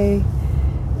gay.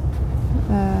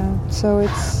 So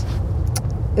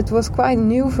it was quite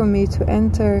new for me to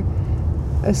enter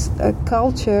a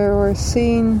culture or a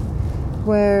scene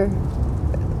where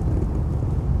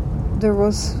there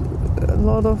was a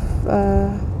lot of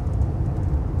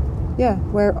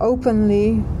where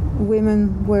openly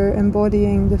women were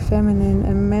embodying the feminine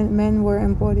and men were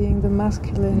embodying the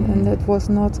masculine, and that was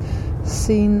not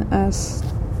seen as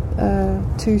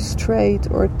too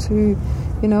straight or too,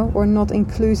 or not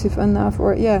inclusive enough,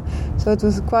 so it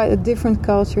was quite a different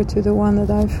culture to the one that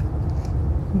I've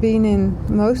been in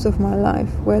most of my life,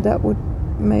 where that would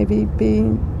maybe be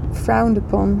frowned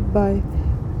upon by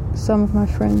some of my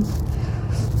friends.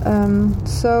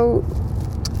 So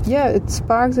it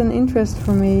sparked an interest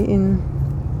for me in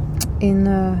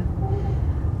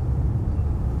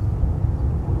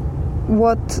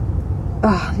what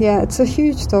it's a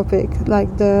huge topic, like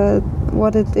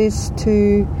what it is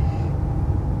to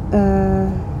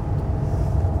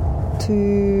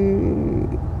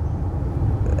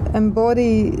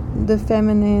embody the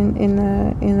feminine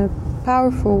in a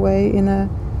powerful way, in a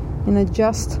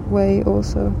just way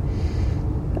also,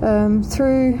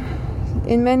 through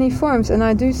in many forms. And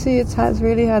I do see it has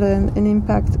really had an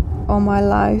impact on my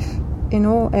life in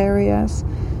all areas,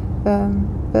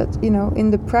 but in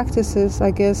the practices,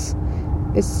 I guess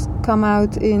it's come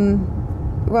out in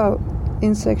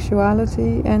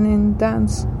sexuality and in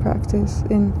dance practice.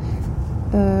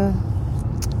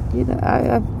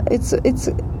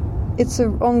 It's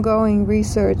an ongoing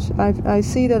research. I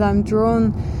see that I'm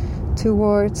drawn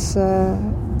towards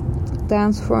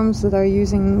dance forms that are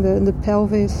using the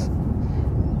pelvis,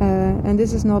 and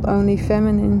this is not only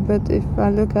feminine, but if I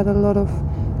look at a lot of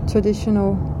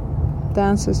traditional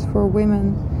dances for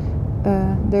women,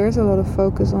 there is a lot of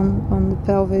focus on the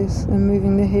pelvis and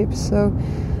moving the hips. So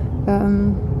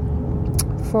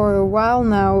for a while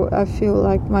now, I feel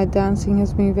like my dancing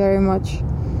has been very much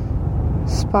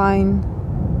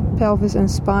pelvis and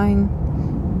spine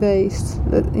based,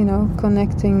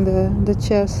 connecting the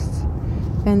chest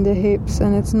and the hips,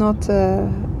 and it's not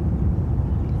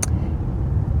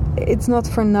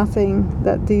for nothing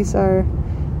that these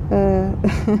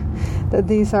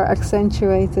are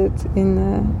accentuated in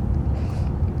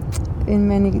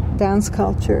many dance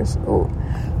cultures.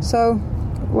 So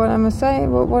what am I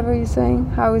saying? What were you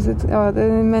saying? How is it? There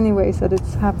are many ways that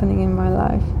it's happening in my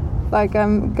life. Like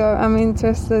I'm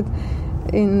interested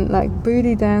in like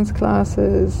booty dance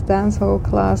classes, dance hall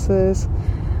classes.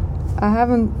 I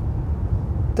haven't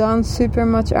done super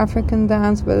much African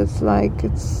dance, but it's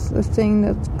a thing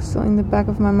that's in the back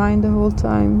of my mind the whole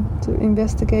time, to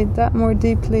investigate that more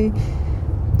deeply.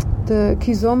 The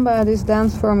Kizomba, this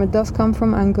dance form, it does come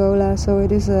from Angola, so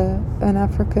it is an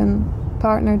African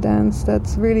partner dance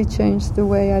that's really changed the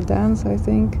way I dance, I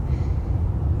think.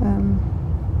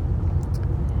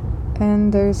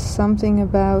 And there's something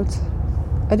about...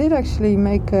 I did actually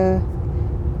make I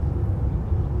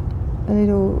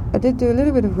did do a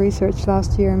little bit of research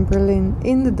last year in Berlin,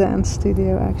 in the dance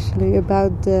studio actually,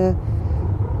 about the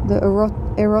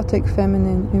erotic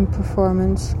feminine in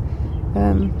performance.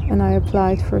 And I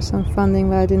applied for some funding,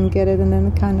 but I didn't get it, and then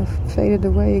it kind of faded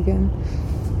away again.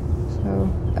 So,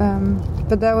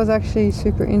 but that was actually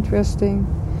super interesting.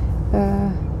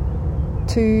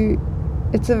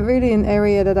 It's really an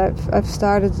area that I've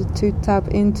started to tap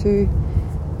into,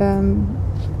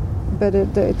 but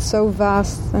it's so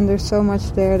vast and there's so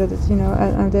much there that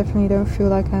I definitely don't feel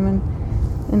like I'm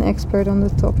an expert on the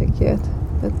topic yet.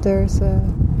 But there's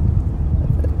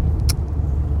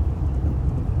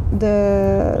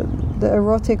the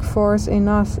erotic force in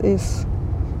us is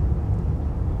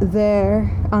there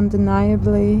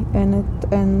undeniably,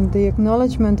 and the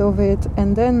acknowledgement of it,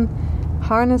 and then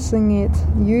harnessing it,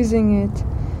 using it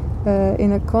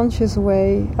in a conscious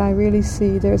way. I really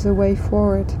see there's a way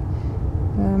forward,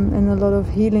 and a lot of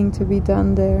healing to be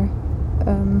done there,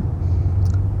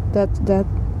 that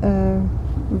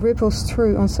ripples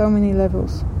through on so many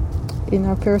levels in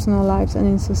our personal lives and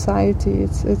in society.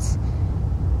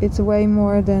 It's way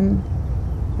more than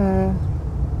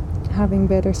having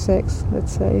better sex,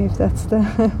 let's say, if that's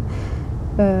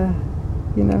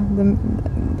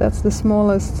that's the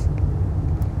smallest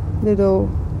little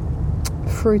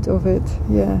fruit of it,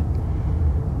 yeah.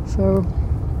 So,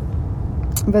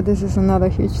 but this is another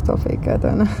huge topic. I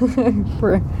don't know if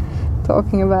we're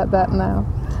talking about that now.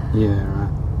 Yeah,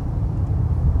 right.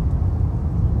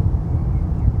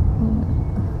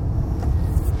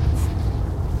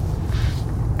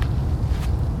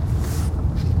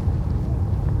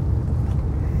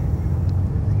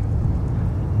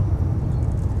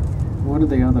 What are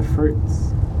the other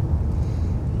fruits?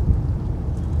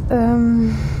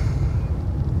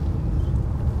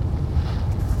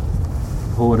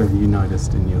 Or what have you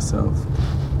noticed in yourself?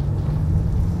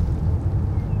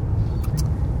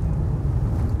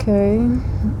 Okay.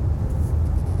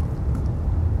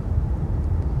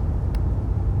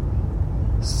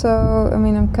 So, I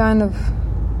mean, I'm kind of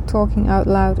talking out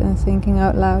loud and thinking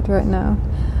out loud right now,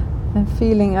 and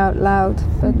feeling out loud.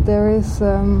 But there is,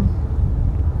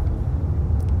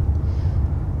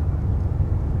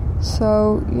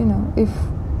 so, you know,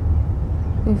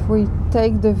 if we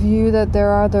take the view that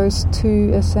there are those two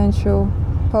essential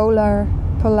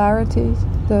polarities,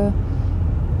 the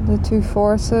two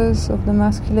forces of the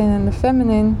masculine and the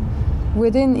feminine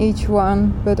within each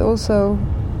one, but also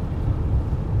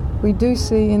we do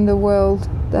see in the world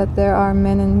that there are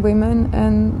men and women,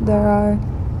 and there are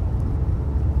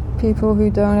people who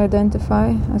don't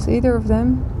identify as either of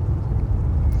them.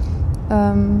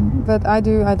 But I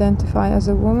do identify as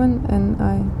a woman, and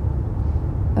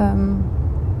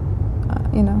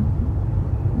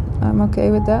I'm okay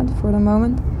with that for the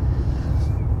moment.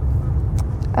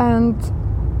 And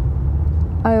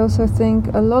I also think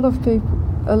a lot of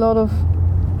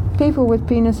people with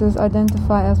penises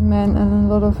identify as men, and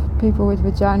a lot of people with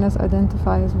vaginas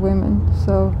identify as women.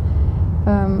 So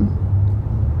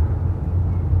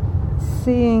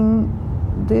seeing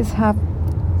this happen,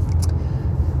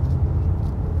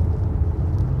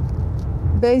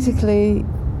 basically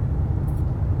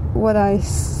what I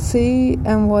see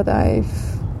and what I've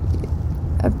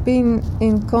been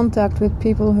in contact with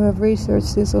people who have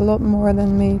researched this a lot more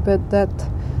than me, but that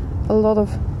a lot of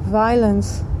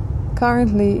violence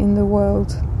currently in the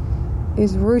world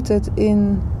is rooted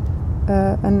in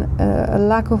a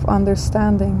lack of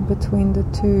understanding between the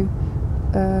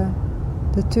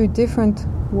two different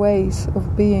ways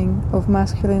of being, of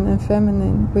masculine and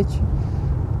feminine, which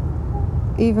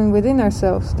even within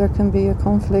ourselves there can be a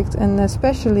conflict, and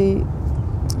especially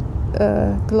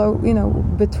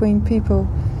between people.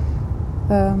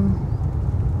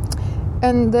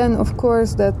 And then, of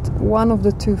course, that one of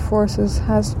the two forces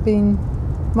has been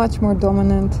much more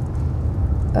dominant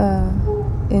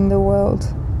in the world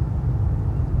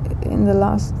in the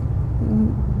last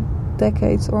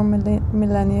decades or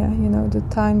millennia, the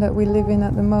time that we live in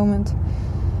at the moment.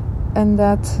 And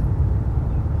that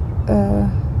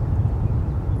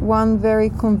one very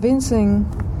convincing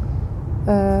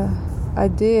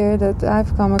idea that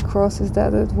I've come across is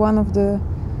that one of the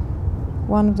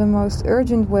most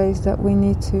urgent ways that we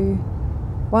need to,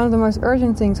 one of the most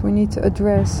urgent things we need to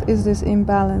address is this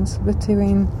imbalance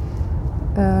between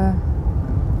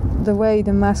the way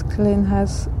the masculine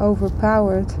has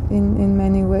overpowered in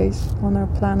many ways on our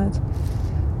planet,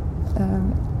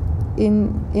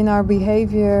 in our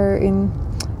behavior, and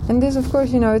this, of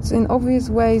course, it's in obvious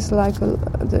ways, like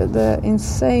the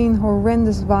insane,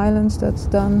 horrendous violence that's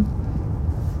done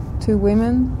to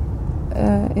women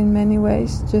in many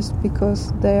ways, just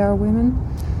because they are women.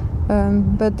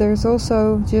 But there's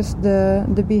also just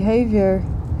the behavior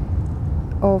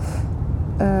of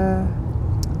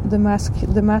the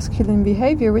masculine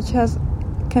behavior, which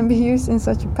can be used in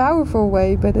such a powerful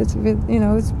way, but it's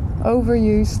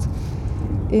overused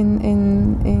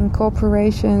in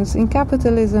corporations, in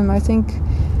capitalism. I think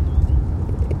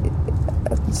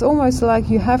it's almost like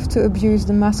you have to abuse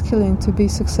the masculine to be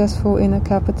successful in a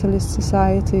capitalist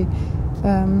society.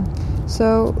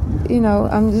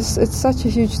 It's such a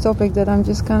huge topic that I'm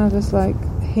just kind of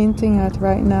hinting at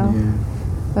right now.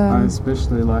 Yeah. I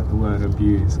especially like the word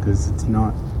abuse, because it's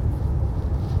not,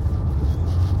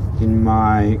 in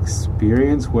my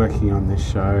experience working on this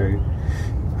show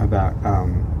about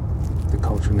the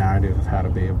cultural narrative of how to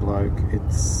be a bloke, it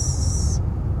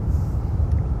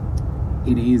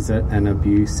is an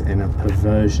abuse and a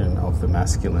perversion of the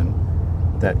masculine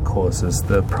that causes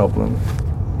the problem.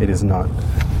 It is not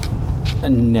a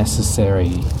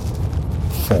necessary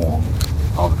form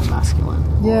of the masculine,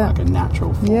 or like a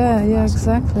natural form of the masculine. Yeah,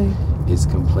 exactly. It's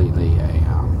completely a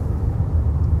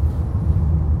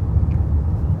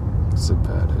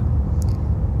subverted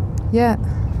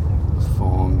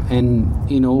form,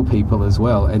 and in all people as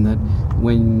well. And that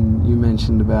when you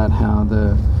mentioned about how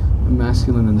the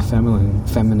masculine and the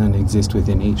feminine exist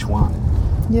within each one,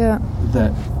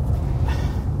 that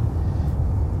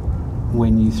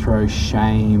when you throw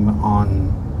shame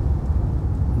on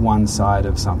one side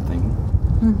of something,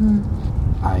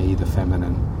 i.e. the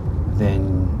feminine,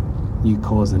 then you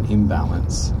cause an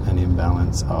imbalance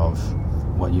of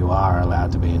what you are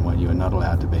allowed to be and what you are not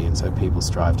allowed to be, and so people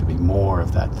strive to be more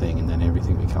of that thing, and then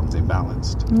everything becomes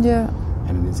imbalanced.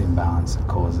 And this imbalance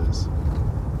causes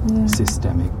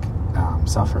systemic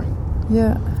suffering.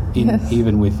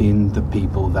 Even within the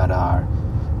people that are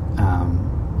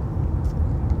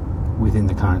within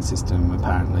the current system,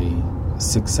 apparently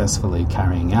successfully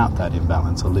carrying out that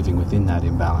imbalance, or living within that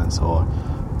imbalance, or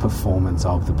performance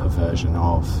of the perversion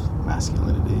of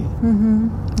masculinity.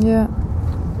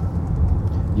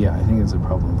 I think it's a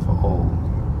problem for all.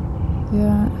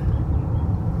 Yeah.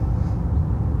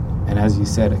 And as you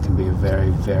said, it can be a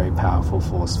very, very powerful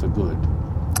force for good.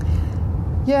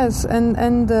 Yes, and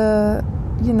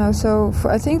so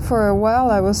I think for a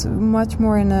while I was much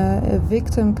more in a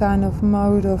victim kind of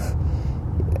mode of.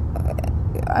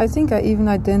 I think I even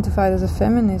identified as a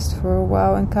feminist for a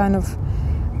while, and kind of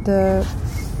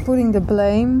putting the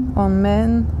blame on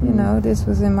men. This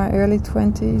was in my early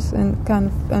 20s,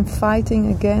 and fighting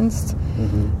against.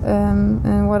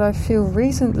 And what I feel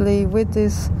recently with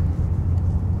this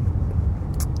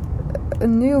a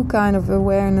new kind of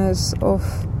awareness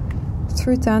of.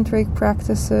 Through tantric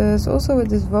practices, also with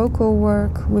this vocal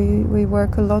work, we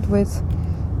work a lot with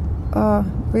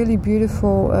really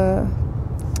beautiful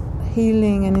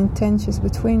healing and intentions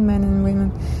between men and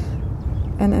women,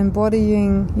 and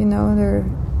embodying, their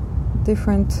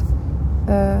different,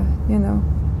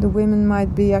 the women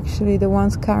might be actually the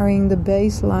ones carrying the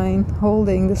bass line,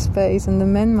 holding the space, and the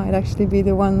men might actually be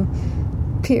the one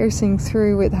piercing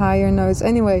through with higher notes.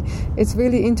 Anyway, it's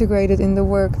really integrated in the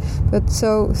work. But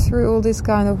so through all this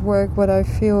kind of work, where I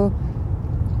feel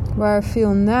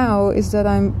now is that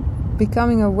I'm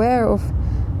becoming aware of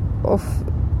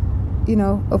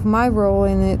my role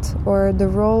in it, or the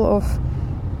role of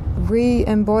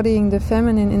re-embodying the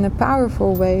feminine in a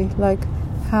powerful way, like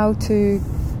how to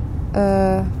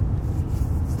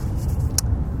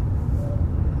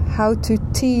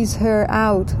tease her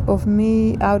out of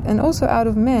me, and also out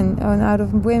of men, and out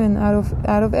of women, out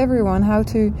of everyone, how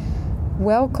to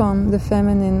welcome the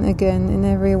feminine again in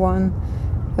everyone,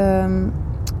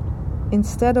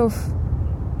 instead of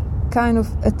kind of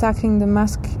attacking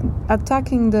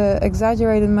the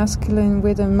exaggerated masculine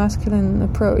with a masculine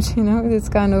approach. It's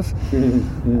kind of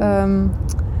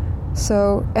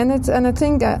so, and I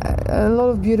think a lot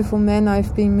of beautiful men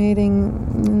I've been meeting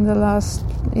in the last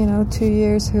 2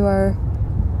 years who are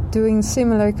doing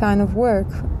similar kind of work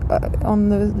on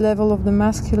the level of the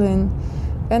masculine,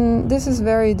 and this is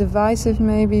very divisive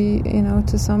maybe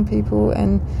to some people,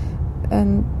 and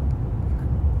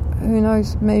who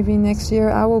knows, maybe next year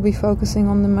I will be focusing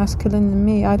on the masculine in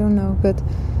me, I don't know, but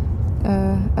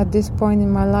at this point in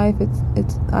my life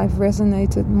I've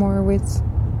resonated more with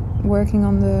working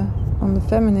on the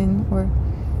feminine or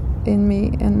in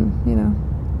me, and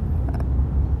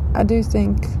I do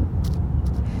think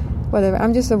whatever,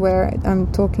 I'm just aware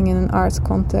I'm talking in an arts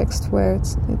context where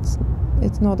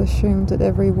it's not assumed that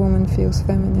every woman feels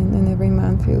feminine and every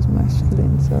man feels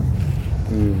masculine, so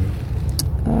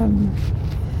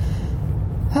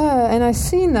and I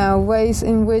see now ways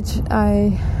in which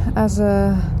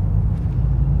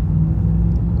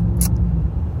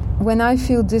when I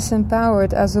feel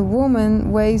disempowered as a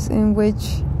woman, ways in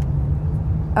which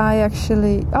I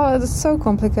actually... it's so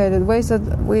complicated. Ways that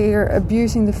we're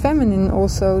abusing the feminine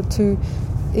also to,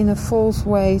 in a false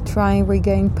way, try and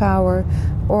regain power.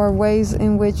 Or ways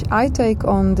in which I take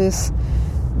on this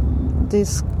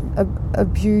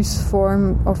abuse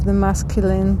form of the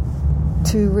masculine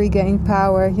to regain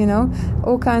power,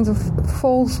 All kinds of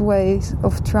false ways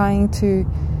of trying to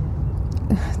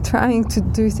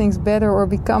do things better or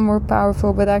become more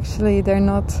powerful, but actually they're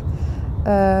not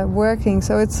working.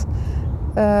 So it's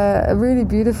a really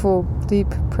beautiful,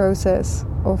 deep process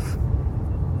of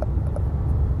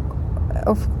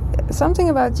something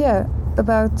about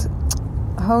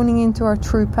honing into our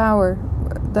true power.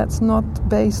 That's not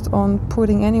based on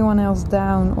putting anyone else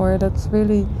down, or that's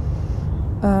really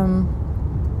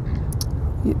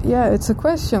it's a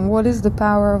question. What is the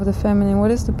power of the feminine? What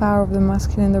is the power of the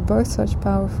masculine? They're both such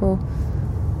powerful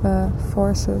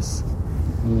forces.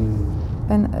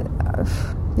 And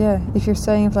if you're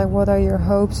saying what are your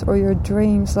hopes or your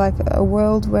dreams, like a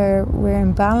world where we're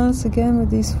in balance again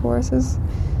with these forces,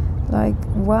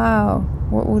 wow,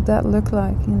 what would that look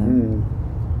like?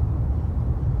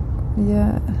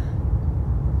 Yeah.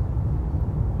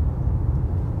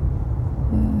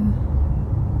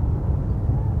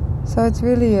 So it's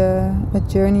really a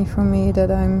journey for me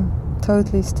that I'm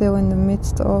totally still in the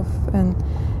midst of,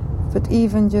 but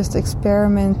even just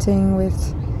experimenting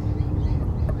with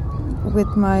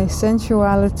my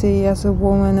sensuality as a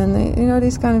woman, and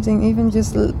this kind of thing, even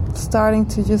just starting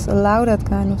to just allow that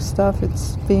kind of stuff,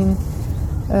 it's been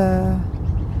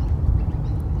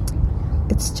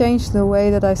it's changed the way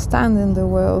that I stand in the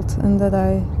world, and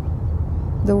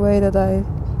the way that I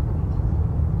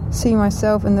see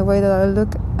myself, and the way that I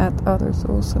look at others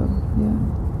also.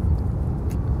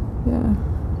 Yeah,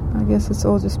 I guess it's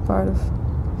all just part of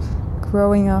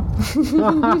growing up.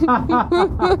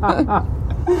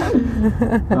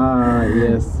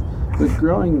 Yes, but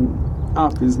growing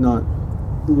up is not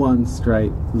one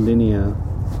straight linear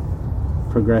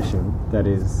progression. That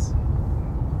is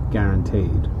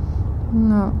guaranteed.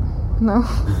 No,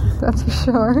 that's for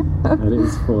sure. That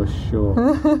is for sure.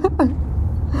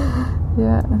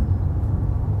 Yeah.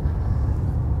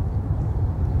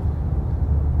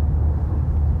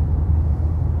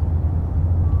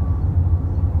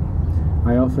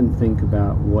 I often think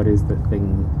about what is the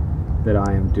thing that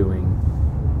I am doing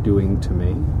to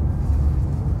me.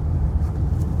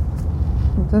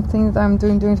 The thing that I'm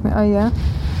doing to me. Oh yeah.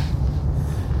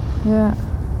 Yeah.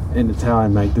 And it's how I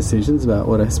make decisions about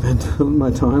what I spend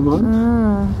my time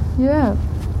on. Yeah.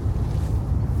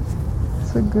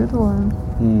 It's a good one.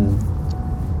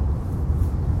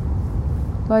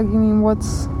 Like, you mean,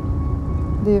 what's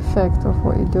the effect of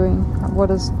what you're doing? What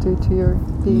does it do to your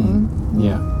being?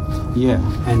 Yeah,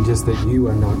 and just that you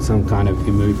are not some kind of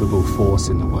immovable force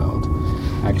in the world.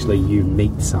 Actually, you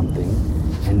meet something,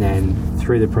 and then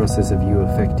through the process of you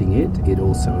affecting it, it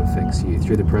also affects you.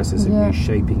 Through the process of you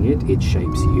shaping it, it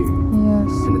shapes you.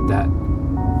 Yes. And that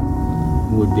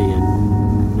would be a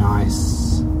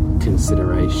nice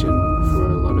consideration for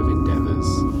a lot of endeavours.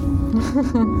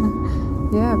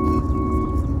 Yep.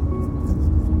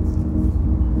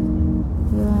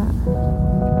 Yeah.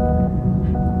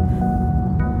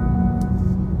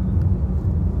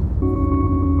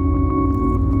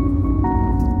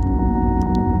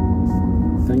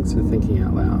 Thanks for thinking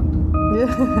out loud.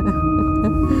 Yeah.